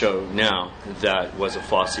in my show now that was a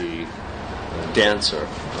Fosse dancer.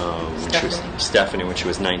 Stephanie, when she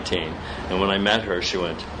was 19. And when I met her, she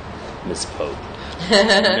went, Miss Pope.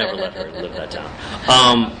 Never let her live that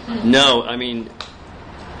down. No, I mean,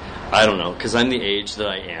 I don't know, because I'm the age that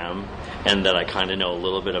I am, and that I kind of know a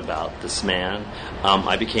little bit about this man.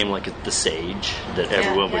 I became like the sage that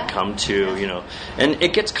everyone would come to, you know. And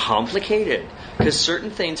it gets complicated, because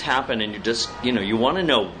certain things happen, and you just, you know, you want to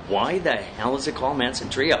know, why the hell is it called Manson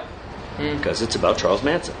Trio? Because it's about Charles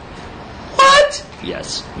Manson. What?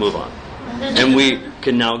 Yes, move on. And we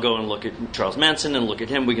can now go and look at Charles Manson and look at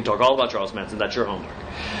him. We can talk all about Charles Manson. That's your homework.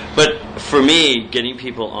 But for me, getting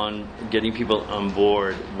people on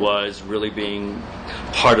board was really being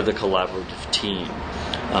part of the collaborative team.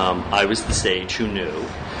 I was the sage who knew,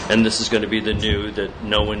 and this is going to be the new that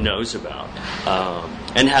no one knows about.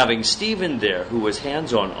 And having Stephen there, who was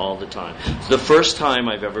hands-on all the time. It's the first time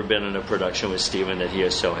I've ever been in a production with Stephen that he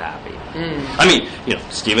is so happy. I mean, you know,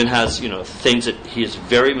 Stephen has, you know, things that he is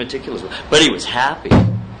very meticulous with, but he was happy.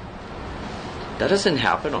 That doesn't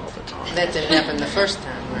happen all the time. That didn't happen the first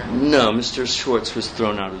time, right? No, Mr. Schwartz was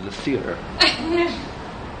thrown out of the theater.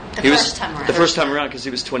 The first time around. The first time around, because he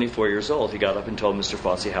was 24 years old. He got up and told Mr.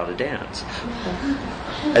 Fosse how to dance.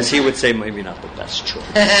 As he would say, maybe not the best choice.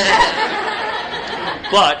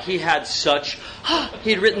 But he had such...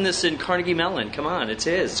 He'd written this in Carnegie Mellon. Come on, it's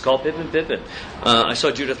his. It's called Pippin Pippin. I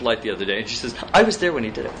saw Judith Light the other day, and she says, I was there when he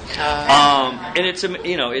did it. And it's,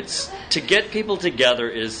 you know, it's... To get people together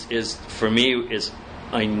is for me, is...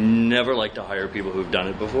 I never like to hire people who've done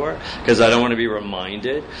it before, because I don't want to be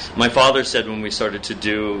reminded. My father said when we started to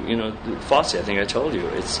do, you know, Fosse, I think I told you,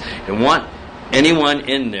 I want anyone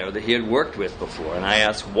in there that he had worked with before. And I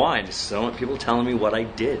asked why. And he said, I don't want people telling me what I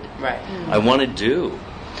did. Right. I want to do.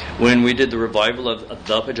 When we did the revival of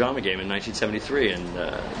The Pajama Game in 1973, and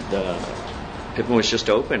the Pippin was just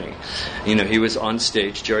opening, you know, he was on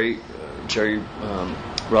stage. Jerry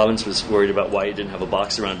Robbins was worried about why he didn't have a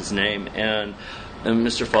box around his name, and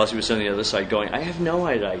Mr. Fosse was on the other side going, I have no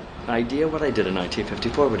idea what I did in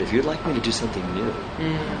 1954, but if you'd like me to do something new.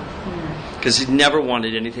 Because he never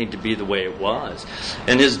wanted anything to be the way it was.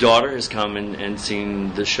 And his daughter has come and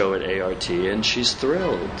seen the show at ART, and she's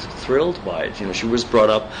thrilled by it. You know, she was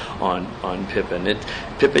brought up on Pippin.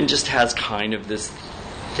 Pippin just has kind of this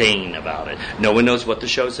thing about it. No one knows what the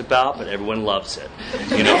show's about, but everyone loves it.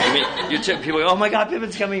 You know, I mean, people go, oh my God,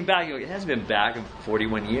 Pippin's coming back. You go, it hasn't been back in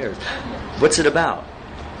 41 years. What's it about?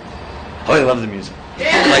 Oh, I love the music.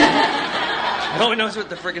 Like, no one knows what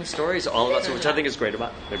the friggin' story is all about, which I think is great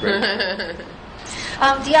about it. They're great.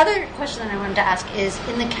 The other question that I wanted to ask is,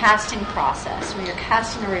 in the casting process, when you're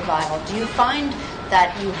casting a revival, do you find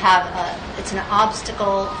that you have it's an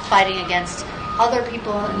obstacle fighting against other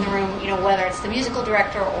people in the room, you know, whether it's the musical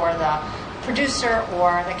director or the producer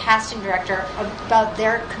or the casting director, about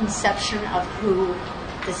their conception of who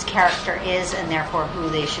this character is and therefore who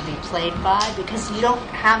they should be played by? Because you don't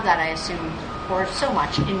have that, I assume, or so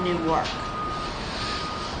much in new work.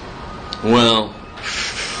 Well,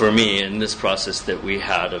 for me, in this process that we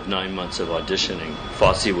had of 9 months of auditioning,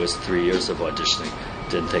 Fosse was 3 years of auditioning.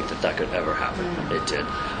 Didn't think that could ever happen. It did.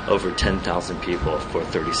 Over 10,000 people for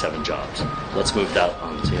 37 jobs. Let's move that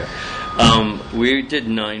on to here. We did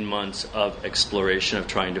 9 months of exploration of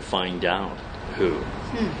trying to find out who.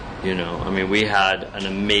 You know, I mean, we had an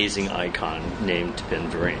amazing icon named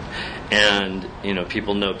Ben Vereen. And, you know,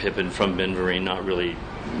 people know Pippin from Ben Vereen, not really,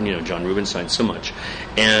 you know, John Rubinstein so much.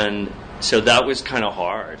 And so that was kind of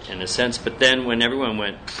hard in a sense. But then when everyone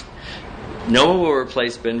went, no one will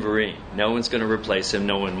replace Ben Vereen. No one's going to replace him.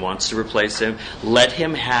 No one wants to replace him. Let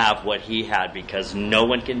him have what he had, because no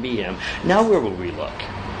one can be him. Now where will we look?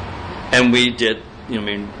 And we did, you know,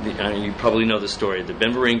 I mean, you probably know the story, that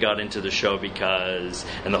Ben Vereen got into the show because,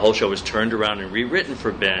 and the whole show was turned around and rewritten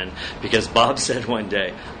for Ben, because Bob said one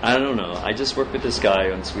day, I don't know, I just worked with this guy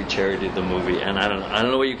on Sweet Charity, the movie, and I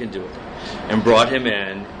don't know what you can do with him. And brought him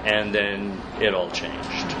in, and then it all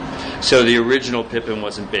changed. So the original Pippin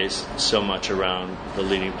wasn't based so much around the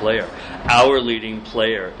leading player. Our leading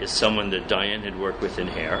player is someone that Diane had worked with in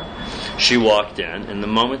Hair. She walked in, and the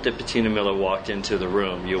moment that Bettina Miller walked into the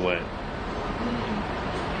room, you went,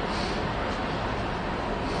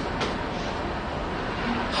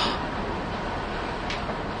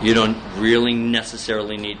 you don't really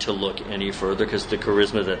necessarily need to look any further, because the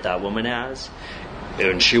charisma that woman has,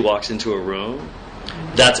 when she walks into a room,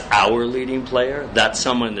 That's our leading player. That's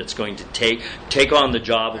someone that's going to take on the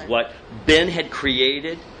job of what Ben had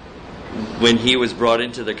created when he was brought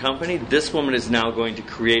into the company. This woman is now going to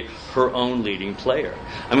create her own leading player.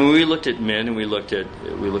 I mean, we looked at men and we looked at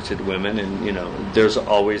women, and there's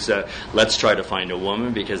always let's try to find a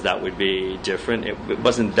woman because that would be different. It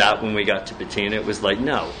wasn't that when we got to Bettina. It was like,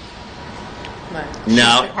 no. Right.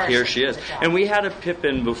 Now here she is, and we had a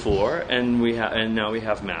Pippin before, and now we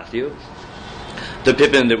have Matthew. The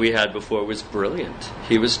Pippin that we had before was brilliant.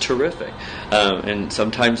 He was terrific. And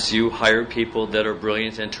sometimes you hire people that are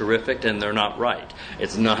brilliant and terrific, and they're not right.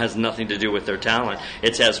 It has nothing to do with their talent.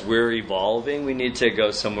 It's as we're evolving, we need to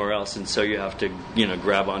go somewhere else, and so you have to,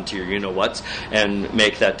 grab onto your you-know-whats and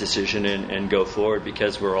make that decision and go forward,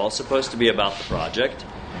 because we're all supposed to be about the project.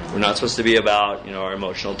 We're not supposed to be about, our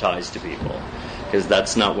emotional ties to people, because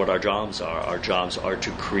that's not what our jobs are. Our jobs are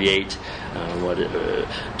to create,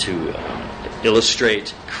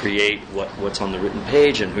 illustrate, create what's on the written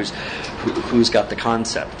page, and who's got the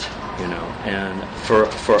concept, And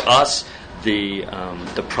for us, the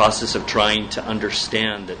process of trying to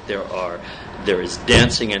understand that there is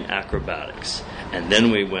dancing and acrobatics, and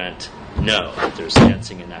then we went, no, there's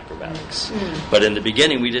dancing and acrobatics. But in the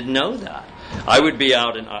beginning, we didn't know that. I would be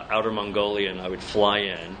out in outer Mongolia, and I would fly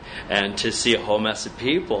in, and to see a whole mess of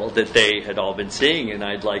people that they had all been seeing, and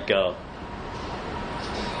I'd go,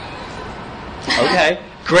 okay,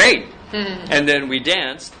 great. And then we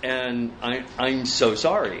danced, and I'm so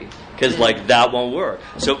sorry, because that won't work.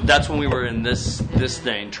 So that's when we were in this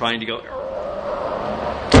thing, trying to go,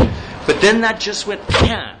 but then that just went,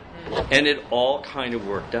 and it all kind of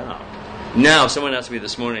worked out. Now, someone asked me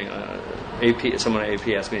this morning, someone at AP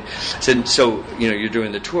asked me, said, so, you're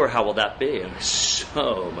doing the tour, how will that be? And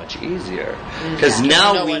so much easier. Because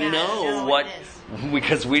now we know what,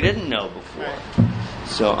 because we didn't know before. Right.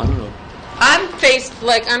 So, I don't know.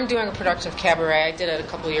 I'm doing a production of Cabaret. I did it a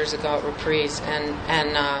couple of years ago at Reprise, and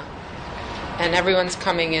everyone's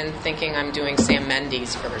coming in thinking I'm doing Sam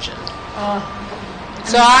Mendes' version.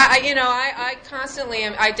 So I constantly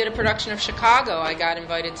I did a production of Chicago. I got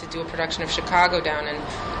invited to do a production of Chicago down in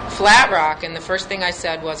Flat Rock, and the first thing I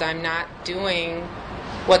said was, I'm not doing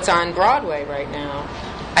what's on Broadway right now.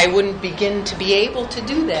 I wouldn't begin to be able to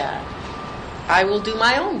do that. I will do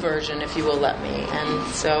my own version if you will let me. And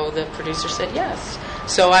so the producer said yes.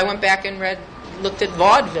 So I went back and looked at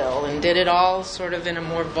vaudeville and did it all sort of in a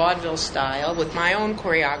more vaudeville style with my own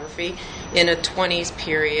choreography in a 20s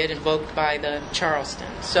period invoked by the Charleston.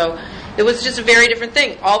 So it was just a very different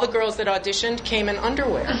thing. All the girls that auditioned came in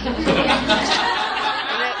underwear.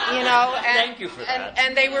 Thank you for that.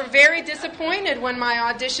 And they were very disappointed when my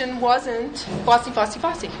audition wasn't Fosse.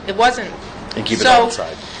 It wasn't. And keep it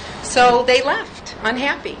outside. So they left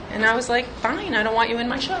unhappy, and I was like, fine, I don't want you in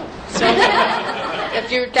my show. So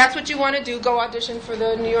if that's what you want to do, go audition for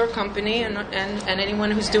the New York company and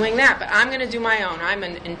anyone who's doing that. But I'm going to do my own. I'm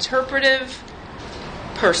an interpretive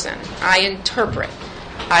person. I interpret.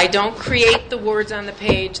 I don't create the words on the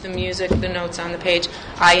page, the music, the notes on the page.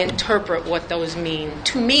 I interpret what those mean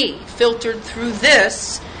to me, filtered through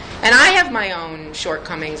this. And I have my own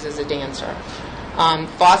shortcomings as a dancer.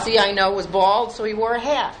 Fosse, I know, was bald, so he wore a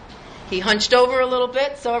hat. He hunched over a little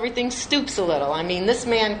bit, so everything stoops a little. I mean, this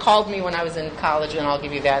man called me when I was in college, and I'll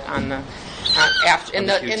give you that in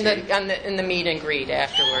the meet and greet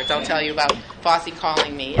afterwards. I'll tell you about Fosse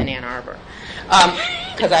calling me in Ann Arbor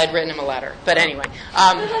because I had written him a letter. But anyway,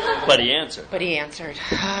 but he answered. He answered.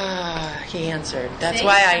 That's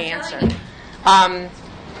why I answered.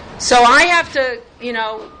 So I have to,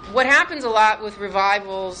 what happens a lot with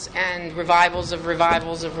revivals and revivals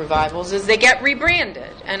is they get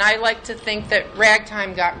rebranded. And I like to think that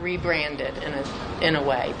Ragtime got rebranded in a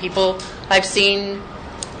way. I've seen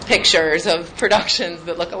pictures of productions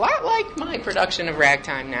that look a lot like my production of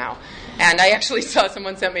Ragtime now. And I actually saw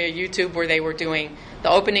someone sent me a YouTube where they were doing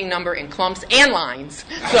the opening number in clumps and lines.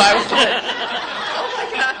 So I was like, oh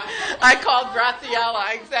my God. I called Graciela.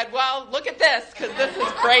 I said, well, look at this, because this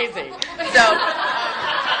is crazy. So,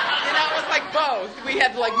 it was like both. We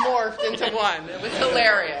had morphed into one. It was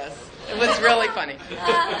hilarious. It was really funny.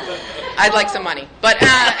 I'd like some money. But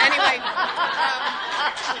anyway,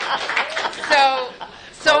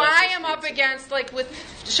 so I am up against, with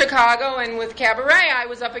Chicago and with Cabaret, I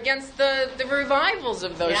was up against the revivals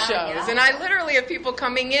of those shows. Yeah. And I literally have people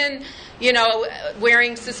coming in,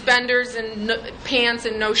 wearing suspenders and pants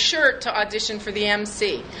and no shirt to audition for the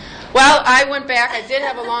MC. Well, I went back. I did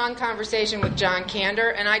have a long conversation with John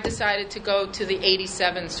Kander, and I decided to go to the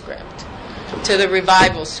 87 script, to the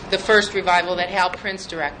revivals, the first revival that Hal Prince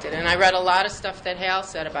directed. And I read a lot of stuff that Hal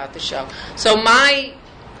said about the show. So my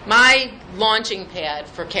my launching pad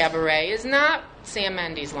for cabaret is not Sam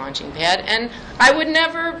Mendes' launching pad, and I would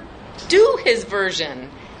never do his version.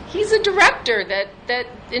 He's a director that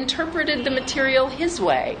interpreted the material his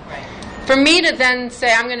way. Right. For me to then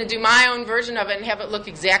say I'm going to do my own version of it and have it look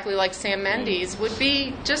exactly like Sam Mendes would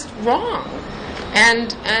be just wrong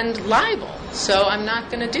and libel. So I'm not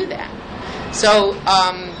going to do that. So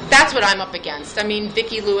that's what I'm up against. I mean,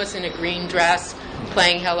 Vicki Lewis in a green dress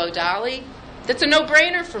playing Hello Dolly, that's a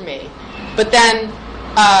no-brainer for me. But then,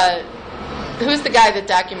 who's the guy that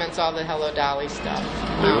documents all the Hello Dolly stuff?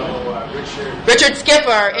 Richard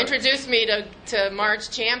Skipper introduced me to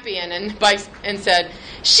Marge Champion and said,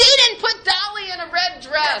 she didn't put Dolly in a red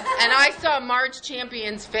dress. And I saw Marge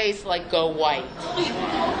Champion's face like go white.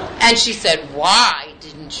 And she said, why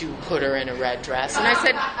didn't you put her in a red dress? And I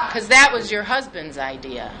said, because that was your husband's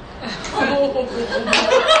idea.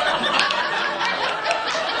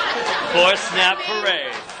 For Snap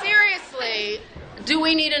Parade. Seriously, do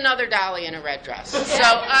we need another Dolly in a red dress? So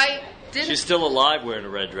I didn't. She's still alive wearing a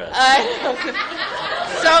red dress.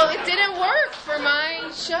 So it didn't work for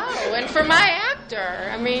my show and for my actor.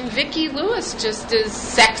 I mean, Vicki Lewis just is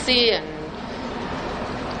sexy and.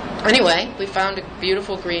 Anyway, we found a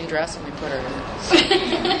beautiful green dress and we put her in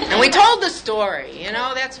it. And we told the story. You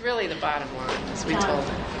know, that's really the bottom line. Is we told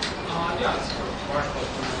it. Yeah, it's sort of Mark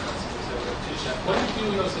what do you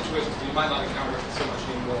do in those situations where you might not encounter it so much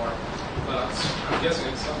anymore, but I'm guessing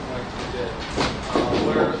at some point you did,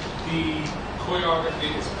 where the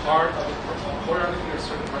choreography is part of choreography or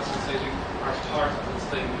certain parts of the staging are part of the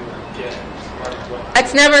thing you get?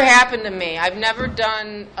 It's never happened to me. I've never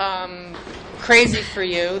done Crazy for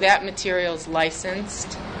You. That material's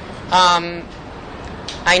licensed.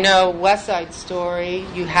 I know West Side Story,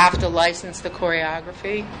 you have to license the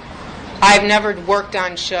choreography. I've never worked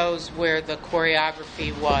on shows where the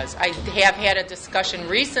choreography was. I have had a discussion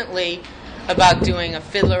recently about doing a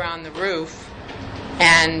Fiddler on the Roof,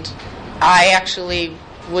 and I actually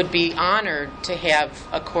would be honored to have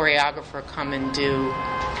a choreographer come and do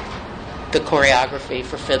the choreography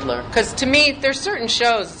for Fiddler. Because to me, there's certain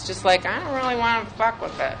shows, it's just like, I don't really want to fuck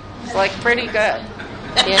with it. It's like pretty good,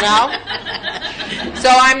 you know? So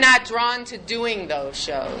I'm not drawn to doing those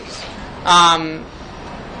shows.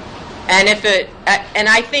 And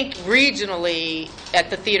I think regionally at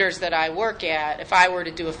the theaters that I work at, if I were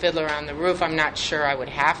to do a Fiddler on the Roof, I'm not sure I would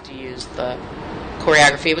have to use the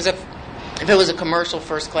choreography. If it was a commercial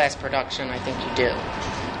first-class production, I think you do.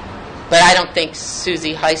 But I don't think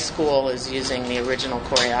Susie High School is using the original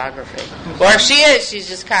choreography. Or if she is, she's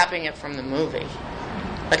just copying it from the movie.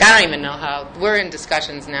 Like, I don't even know how. We're in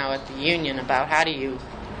discussions now at the union about how do you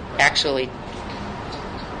actually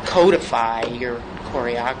codify your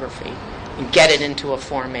choreography and get it into a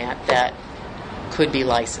format that could be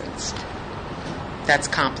licensed. That's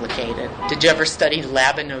complicated. Did you ever study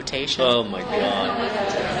lab notation? Oh my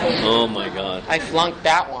god! Oh my god! I flunked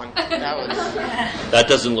that one. That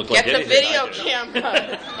doesn't look like anything. Get the video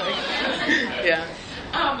camera. Yeah.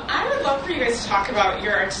 I would love for you guys to talk about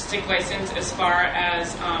your artistic license as far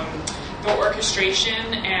as the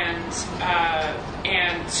orchestration and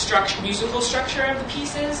musical structure of the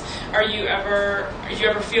pieces. Do you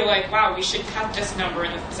ever feel like, wow, we should cut this number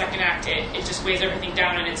in the second act? It just weighs everything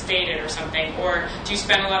down and it's dated or something. Or do you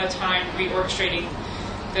spend a lot of time reorchestrating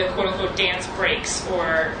the quote unquote dance breaks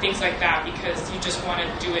or things like that because you just want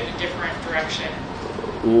to do it in a different direction?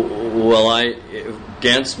 Well,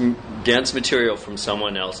 dance material from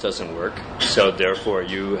someone else doesn't work, so therefore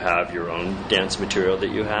you have your own dance material that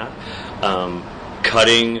you have.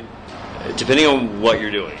 Cutting, depending on what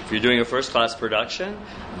you're doing. If you're doing a first-class production,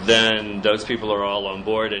 then those people are all on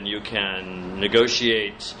board and you can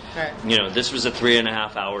negotiate. Right. You know, this was a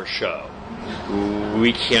 3.5-hour show.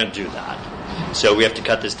 We can't do that. So we have to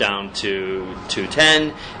cut this down to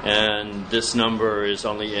 10, and this number is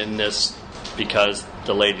only in this because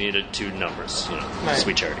the lady needed 2 numbers, you know, right.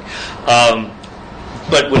 Sweet charity.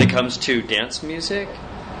 But when it comes to dance music,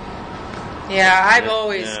 yeah, I've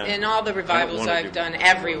always, in all the revivals I've done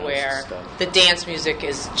everywhere, stuff. the dance music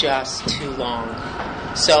is just too long.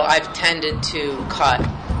 So I've tended to cut.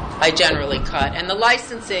 I generally cut. And the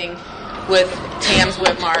licensing with Tams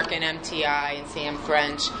Whitmark and MTI and Sam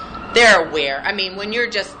French, they're aware. I mean, when you're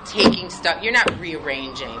just taking stuff, you're not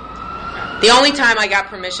rearranging. The only time I got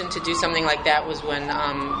permission to do something like that was when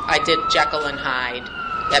I did Jekyll and Hyde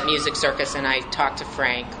at Music Circus, and I talked to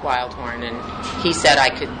Frank Wildhorn, and he said I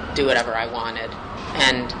could do whatever I wanted.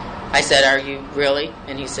 And I said, are you really?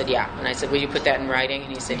 And he said, yeah. And I said, will you put that in writing?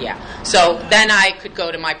 And he said, yeah. So then I could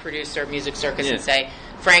go to my producer, Music Circus, and say,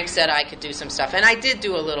 Frank said I could do some stuff. And I did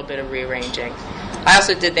do a little bit of rearranging. I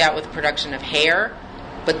also did that with production of Hair,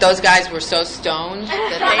 But those guys were so stoned that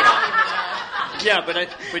they don't even know. Yeah, but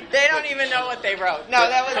They don't even know what they wrote. No,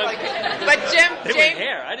 that was like. But They James. were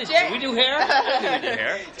hair. Did we do hair? I didn't do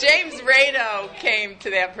hair. James Rado came to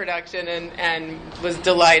that production and was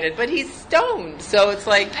delighted, but he's stoned, so it's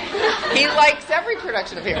like he likes every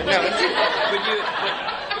production of Hair. No,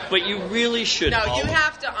 But you really should. no, you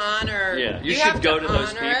have to honor. Yeah, you have should go to those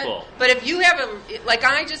honor it. people. But if you have like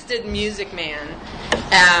I just did Music Man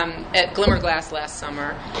at Glimmerglass last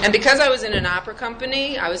summer, and because I was in an opera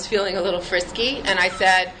company, I was feeling a little frisky, and I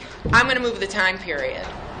said, I'm going to move the time period.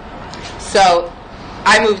 So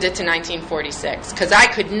I moved it to 1946 because I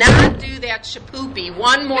could not do that shapoopy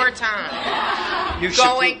one more time.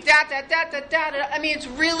 Going da da da da da da. I mean, it's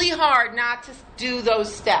really hard not to do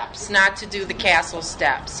those steps, not to do the castle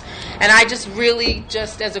steps. And I just really,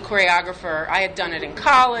 just as a choreographer, I had done it in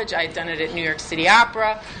college. I had done it at New York City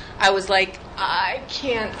Opera. I was like, I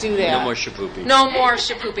can't do that. No more shapoopy. No more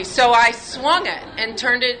shapoopy. So I swung it and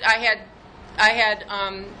turned it. I had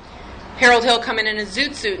Harold Hill come in a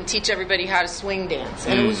zoot suit and teach everybody how to swing dance.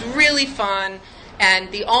 And it was really fun.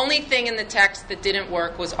 And the only thing in the text that didn't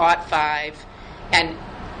work was Ought 5. And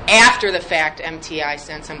after the fact, MTI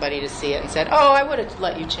sent somebody to see it and said, oh, I would have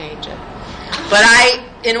let you change it. But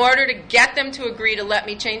in order to get them to agree to let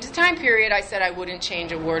me change the time period, I said I wouldn't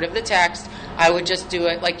change a word of the text. I would just do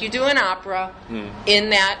it like you do in opera, in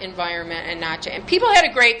that environment, and not change. And people had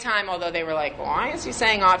a great time, although they were like, why is he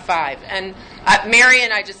saying Ought 5? And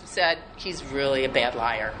Marion, I just said, he's really a bad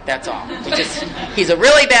liar. That's all. He's a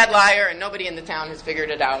really bad liar, and nobody in the town has figured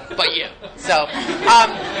it out but you. So,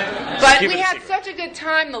 but we had such a good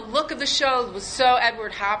time. The look of the show was so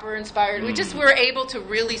Edward Hopper inspired. We just were able to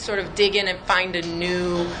really sort of dig in and find a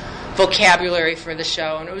new vocabulary for the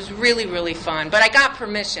show, and it was really, really fun. But I got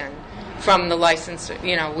permission from the licensor.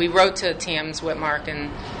 You know, we wrote to Tams Whitmark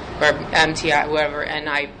or MTI, whoever, and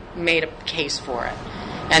I made a case for it.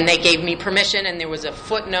 And they gave me permission, and there was a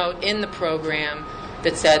footnote in the program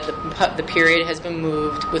that said the period has been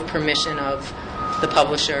moved with permission of the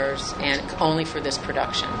publishers and only for this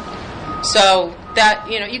production. So that,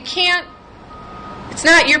 you know, you can't, it's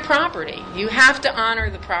not your property. You have to honor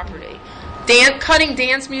the property. Cutting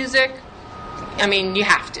dance music, I mean, you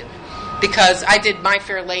have to. Because I did My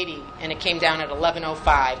Fair Lady, and it came down at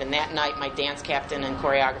 11:05, and that night my dance captain and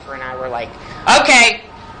choreographer and I were like, okay,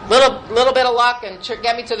 little bit of luck and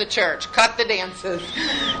get me to the church. Cut the dances.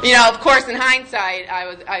 You know, of course, in hindsight,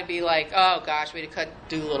 I'd be like, oh gosh, we'd have cut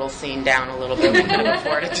Doolittle scene down a little bit. We couldn't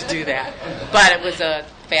afford it to do that. But it was a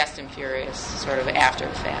Fast and Furious sort of after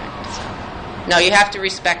the fact. So, no, you have to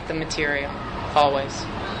respect the material always.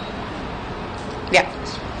 Yeah.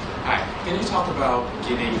 Hi. Can you talk about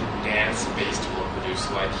getting dance-based work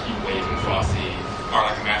produced like Heat Wave and Fosse, or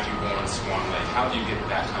like Matthew Bourne's Swan? Like, how do you get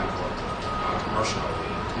that kind of work commercially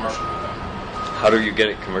done? How do you get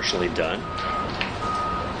it commercially done?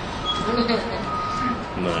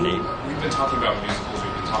 Money. We've been talking about musicals,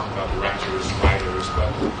 we've been talking about directors, writers,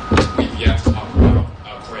 but we've yet to talk about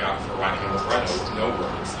a choreographer writing a libretto with no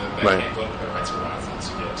words that can't go to the Rights Horizon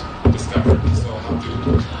to get discovered. So how do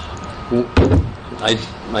you?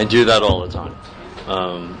 I do that all the time.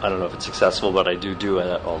 I don't know if it's successful, but I do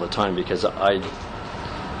it all the time because I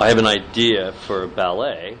have an idea for a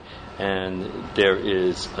ballet, and there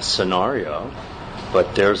is a scenario,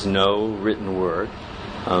 but there's no written word.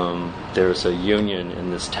 There's a union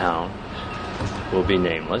in this town, will be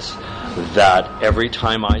nameless, that every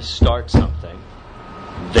time I start something,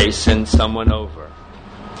 they send someone over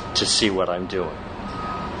to see what I'm doing.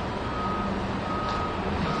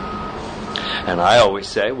 And I always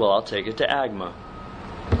say, well, I'll take it to AGMA.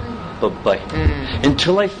 But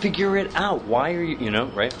until I figure it out, why are you,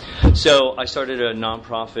 right? So I started a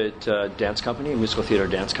nonprofit dance company, a musical theater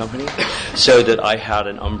dance company, so that I had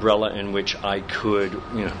an umbrella in which I could,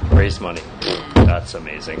 raise money. That's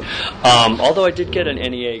amazing. Although I did get an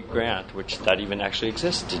NEA grant, which that even actually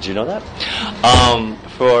exists. Did you know that?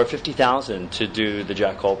 For $50,000 to do the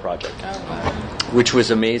Jack Cole project. Oh, wow. Which was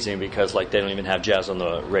amazing because they don't even have jazz on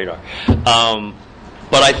the radar.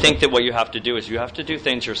 But I think that what you have to do is you have to do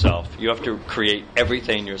things yourself. You have to create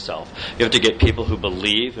everything yourself. You have to get people who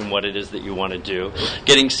believe in what it is that you want to do.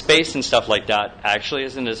 Getting space and stuff like that actually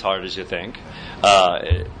isn't as hard as you think.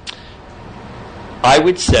 I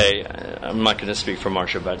would say, I'm not going to speak for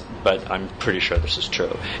Marcia, but I'm pretty sure this is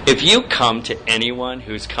true. If you come to anyone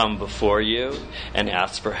who's come before you and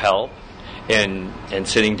asks for help and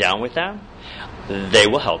sitting down with them, they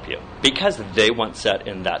will help you because they want set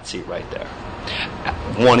in that seat right there,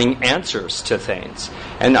 wanting answers to things.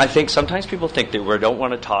 And I think sometimes people think that we don't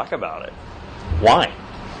want to talk about it. Why?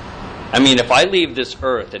 I mean, if I leave this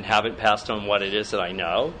earth and haven't passed on what it is that I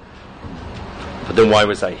know, then why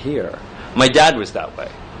was I here? My dad was that way.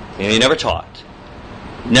 He never taught.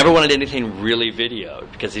 Never wanted anything really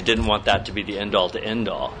videoed because he didn't want that to be the end-all to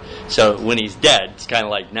end-all. So when he's dead, it's kind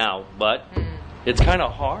of like now, but it's kind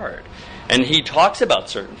of hard. And he talks about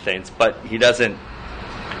certain things, but we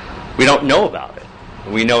don't know about it.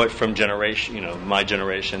 We know it from generation, my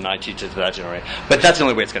generation, I teach it to that generation. But that's the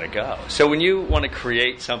only way it's going to go. So when you want to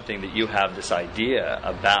create something that you have this idea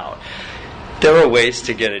about, there are ways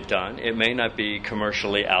to get it done. It may not be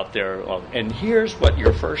commercially out there. And here's what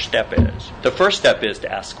your first step is. The first step is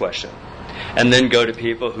to ask questions. And then go to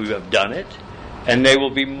people who have done it, and they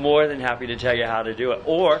will be more than happy to tell you how to do it.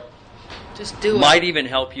 Or just do it. Might even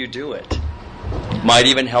help you do it. Might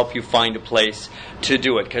even help you find a place to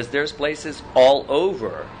do it, because there's places all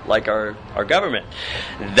over, like our government,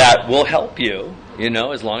 that will help you,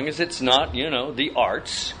 as long as it's not, the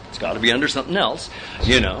arts. It's got to be under something else,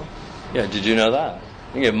 Yeah, did you know that?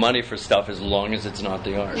 You get money for stuff as long as it's not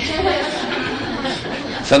the arts.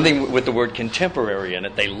 Something with the word contemporary in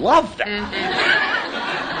it, they love that.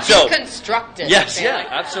 Mm-hmm. So, constructed. Yes, yeah,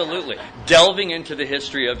 absolutely. Delving into the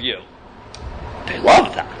history of you. They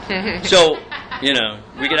love that. So,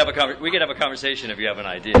 we could have a conversation if you have an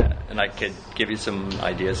idea, and I could give you some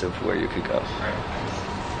ideas of where you could go.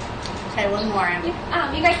 Okay, one more.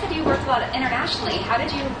 You guys said you worked a lot internationally. How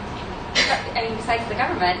did you? Besides the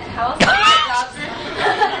government, how else did you get jobs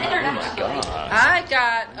internationally? Oh I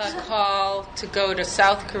got a call to go to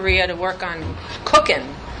South Korea to work on cooking,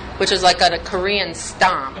 which is like a Korean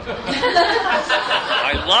stomp.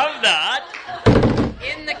 I love that.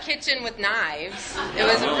 In the kitchen with knives. It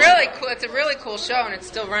was really cool. It's a really cool show, and it's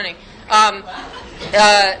still running.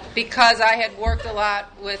 Because I had worked a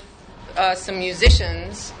lot with some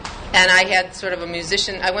musicians, and I had sort of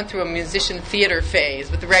I went through a musician theater phase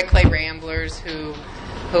with the Red Clay Ramblers, who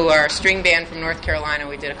are a string band from North Carolina.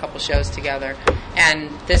 We did a couple shows together. And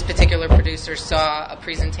this particular producer saw a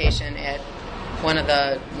presentation at one of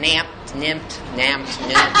the NAMT,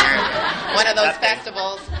 one of those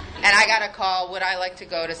festivals. And I got a call, would I like to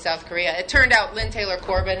go to South Korea? It turned out Lynn Taylor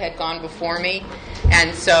Corbett had gone before me,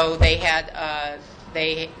 and so they had,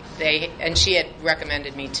 and she had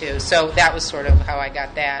recommended me too. So that was sort of how I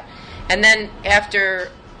got that. And then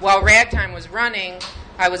while Ragtime was running,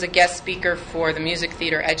 I was a guest speaker for the Music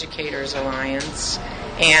Theater Educators Alliance,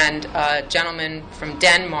 and a gentleman from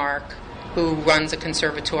Denmark who runs a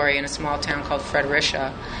conservatory in a small town called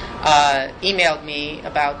Fredericia, emailed me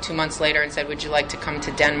about 2 months later and said, would you like to come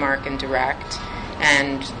to Denmark and direct?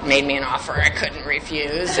 And made me an offer I couldn't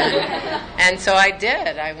refuse. And so I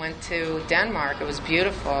did. I went to Denmark. It was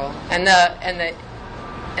beautiful. And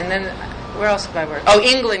then where else have I worked? Oh,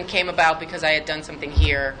 England came about because I had done something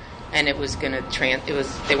here, and it was going to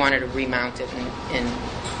they wanted to remount it in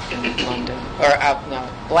London, or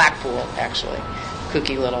Blackpool, actually,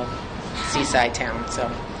 kooky little seaside town. So,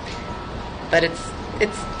 but it's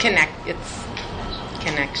connections,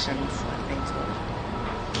 I think.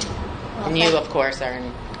 And you, of course, are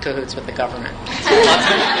in cahoots with the government.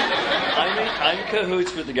 I'm in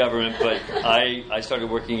cahoots with the government, but I started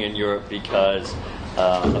working in Europe because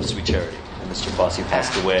of Sweet Charity. And Mr. Fosse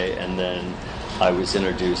passed away, and then I was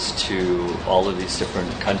introduced to all of these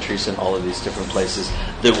different countries and all of these different places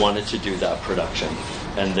that wanted to do that production.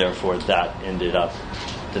 And therefore, that ended up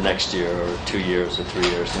the next year or 2 years or 3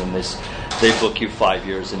 years. And then they book you 5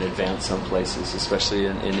 years in advance some places, especially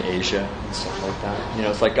in Asia and stuff like that.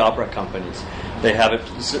 It's like opera companies. They have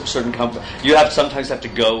a certain company. You sometimes have to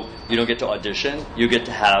go. You don't get to audition. You get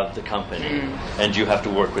to have the company, and you have to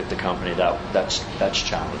work with the company. That's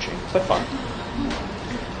challenging, but fun.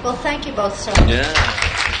 Well, thank you both so much. Yeah.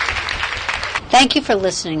 Thank you for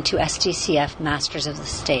listening to SDCF Masters of the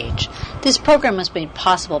Stage. This program was made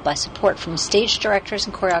possible by support from Stage Directors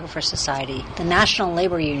and Choreographers Society, the National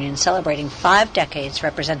Labor Union celebrating 5 decades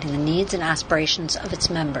representing the needs and aspirations of its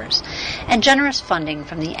members, and generous funding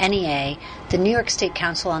from the NEA, the New York State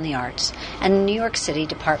Council on the Arts, and the New York City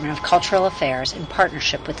Department of Cultural Affairs in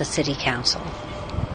partnership with the City Council.